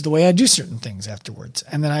changed the way I do certain things afterwards.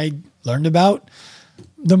 And then I learned about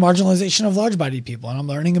the marginalization of large-bodied people, and I'm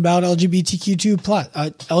learning about LGBTQ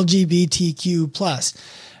plus.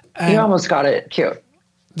 You almost got it cute.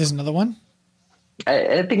 There's another one.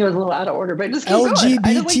 I think it was a little out of order, but just keep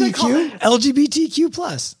LGBTQ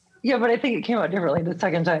plus. Yeah, but I think it came out differently the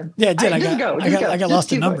second time. Yeah, it did. I got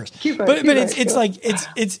lost in numbers. But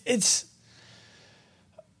it's.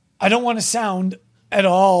 I don't want to sound at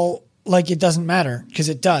all like it doesn't matter, because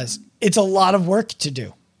it does. It's a lot of work to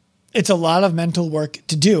do. It's a lot of mental work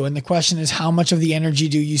to do. And the question is, how much of the energy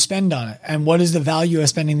do you spend on it? And what is the value of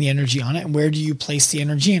spending the energy on it? And where do you place the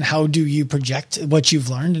energy? And how do you project what you've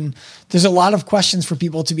learned? And there's a lot of questions for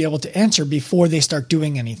people to be able to answer before they start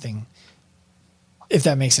doing anything, if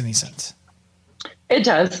that makes any sense. It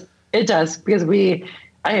does. It does. Because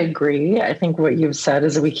I agree. I think what you've said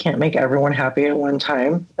is that we can't make everyone happy at one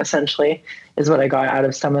time, essentially, is what I got out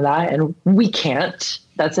of some of that. And we can't.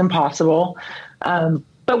 That's impossible.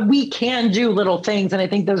 But we can do little things. And I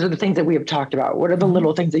think those are the things that we have talked about. What are the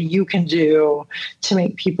little things that you can do to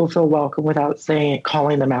make people feel welcome without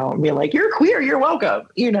calling them out and being like, you're queer, you're welcome,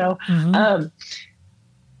 you know? Mm-hmm.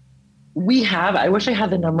 I wish I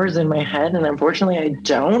had the numbers in my head, and unfortunately I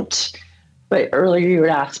don't. But earlier you would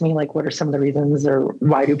ask me, like, what are some of the reasons, or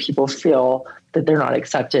why do people feel that they're not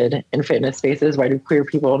accepted in fitness spaces? Why do queer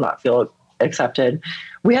people not feel accepted?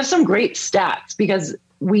 We have some great stats, because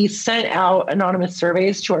we sent out anonymous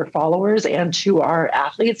surveys to our followers and to our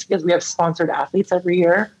athletes, because we have sponsored athletes every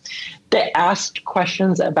year that asked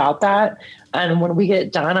questions about that. And when we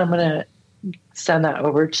get done, I'm going to send that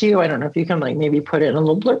over to you. I don't know if you can maybe put it in a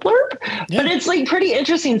little blurb, but it's pretty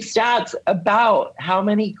interesting stats about how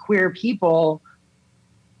many queer people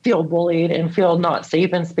feel bullied and feel not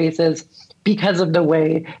safe in spaces because of the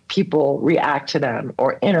way people react to them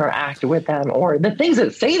or interact with them, or the things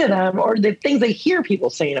that say to them, or the things they hear people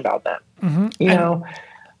saying about them. Mm-hmm. You know,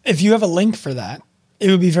 if you have a link for that, it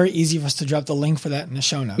would be very easy for us to drop the link for that in the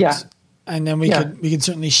show notes. Yeah. And then we could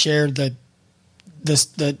certainly share a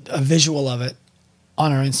visual of it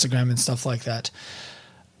on our Instagram and stuff like that.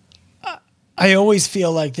 I always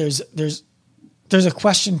feel like there's a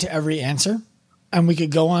question to every answer, and we could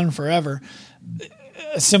go on forever.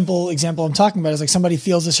 a simple example I'm talking about is like somebody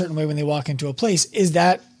feels a certain way when they walk into a place. Is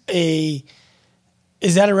that a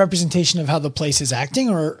representation of how the place is acting,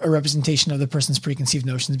 or a representation of the person's preconceived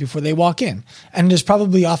notions before they walk in? And there's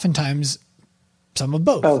probably oftentimes some of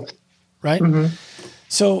both. Right? Mm-hmm.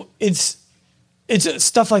 So it's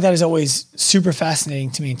stuff like that is always super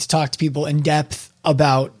fascinating to me, to talk to people in depth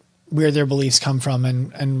about where their beliefs come from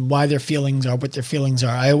and why their feelings are what their feelings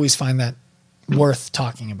are. I always find that worth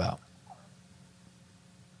talking about.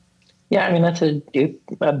 Yeah, I mean, that's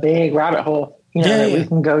a big rabbit hole, that we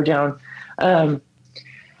can go down.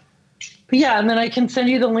 But yeah, and then I can send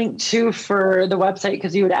you the link too for the website,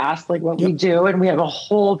 because you would ask like what we do, and we have a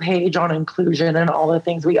whole page on inclusion and all the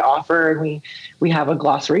things we offer, and we have a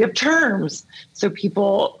glossary of terms, so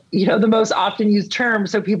people, the most often used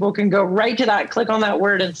terms, so people can go right to that, click on that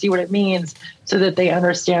word, and see what it means, so that they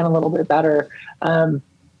understand a little bit better.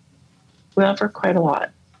 We offer quite a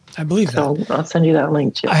lot. I believe that. So I'll send you that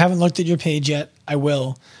link too. I haven't looked at your page yet. I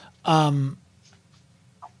will.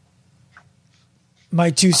 My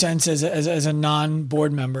 2 cents as a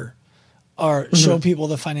non-board member are show people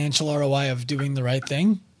the financial ROI of doing the right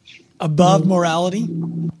thing above morality,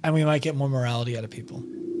 and we might get more morality out of people.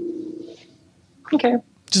 Okay.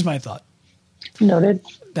 Just my thought. Noted.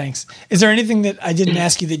 Thanks. Is there anything that I didn't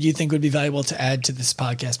ask you that you think would be valuable to add to this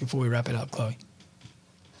podcast before we wrap it up, Chloe?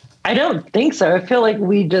 I don't think so. I feel like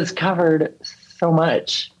we just covered so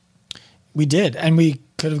much. We did, and we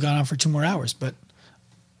could have gone on for 2 more hours, but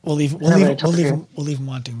we'll leave them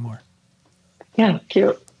wanting more. Yeah,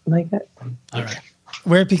 cute. Like it. All right.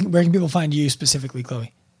 Where can people find you specifically,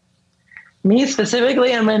 Chloe? Me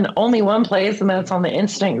specifically, I'm in only one place, and that's on the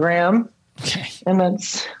Instagram. Okay. And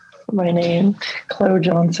that's my name, Chloe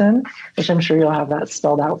Jonsson, which I'm sure you'll have that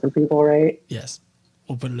spelled out for people, right? Yes.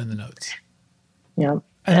 We'll put it in the notes. Yeah.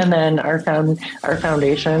 And then our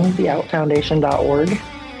foundation, theoutfoundation.org.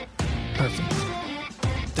 Perfect.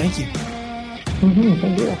 Thank you.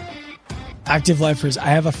 Thank you. Active Lifers, I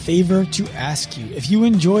have a favor to ask you. If you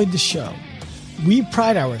enjoyed the show, we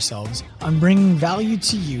pride ourselves on bringing value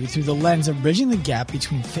to you through the lens of bridging the gap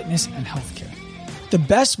between fitness and healthcare. The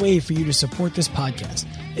best way for you to support this podcast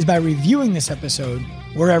is by reviewing this episode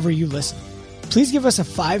wherever you listen. Please give us a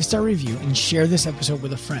 5-star review and share this episode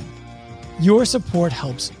with a friend. Your support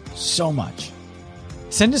helps so much.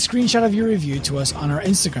 Send a screenshot of your review to us on our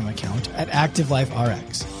Instagram account at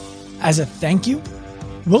ActiveLifeRx. As a thank you,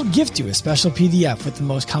 we'll gift you a special PDF with the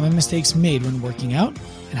most common mistakes made when working out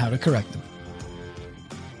and how to correct them.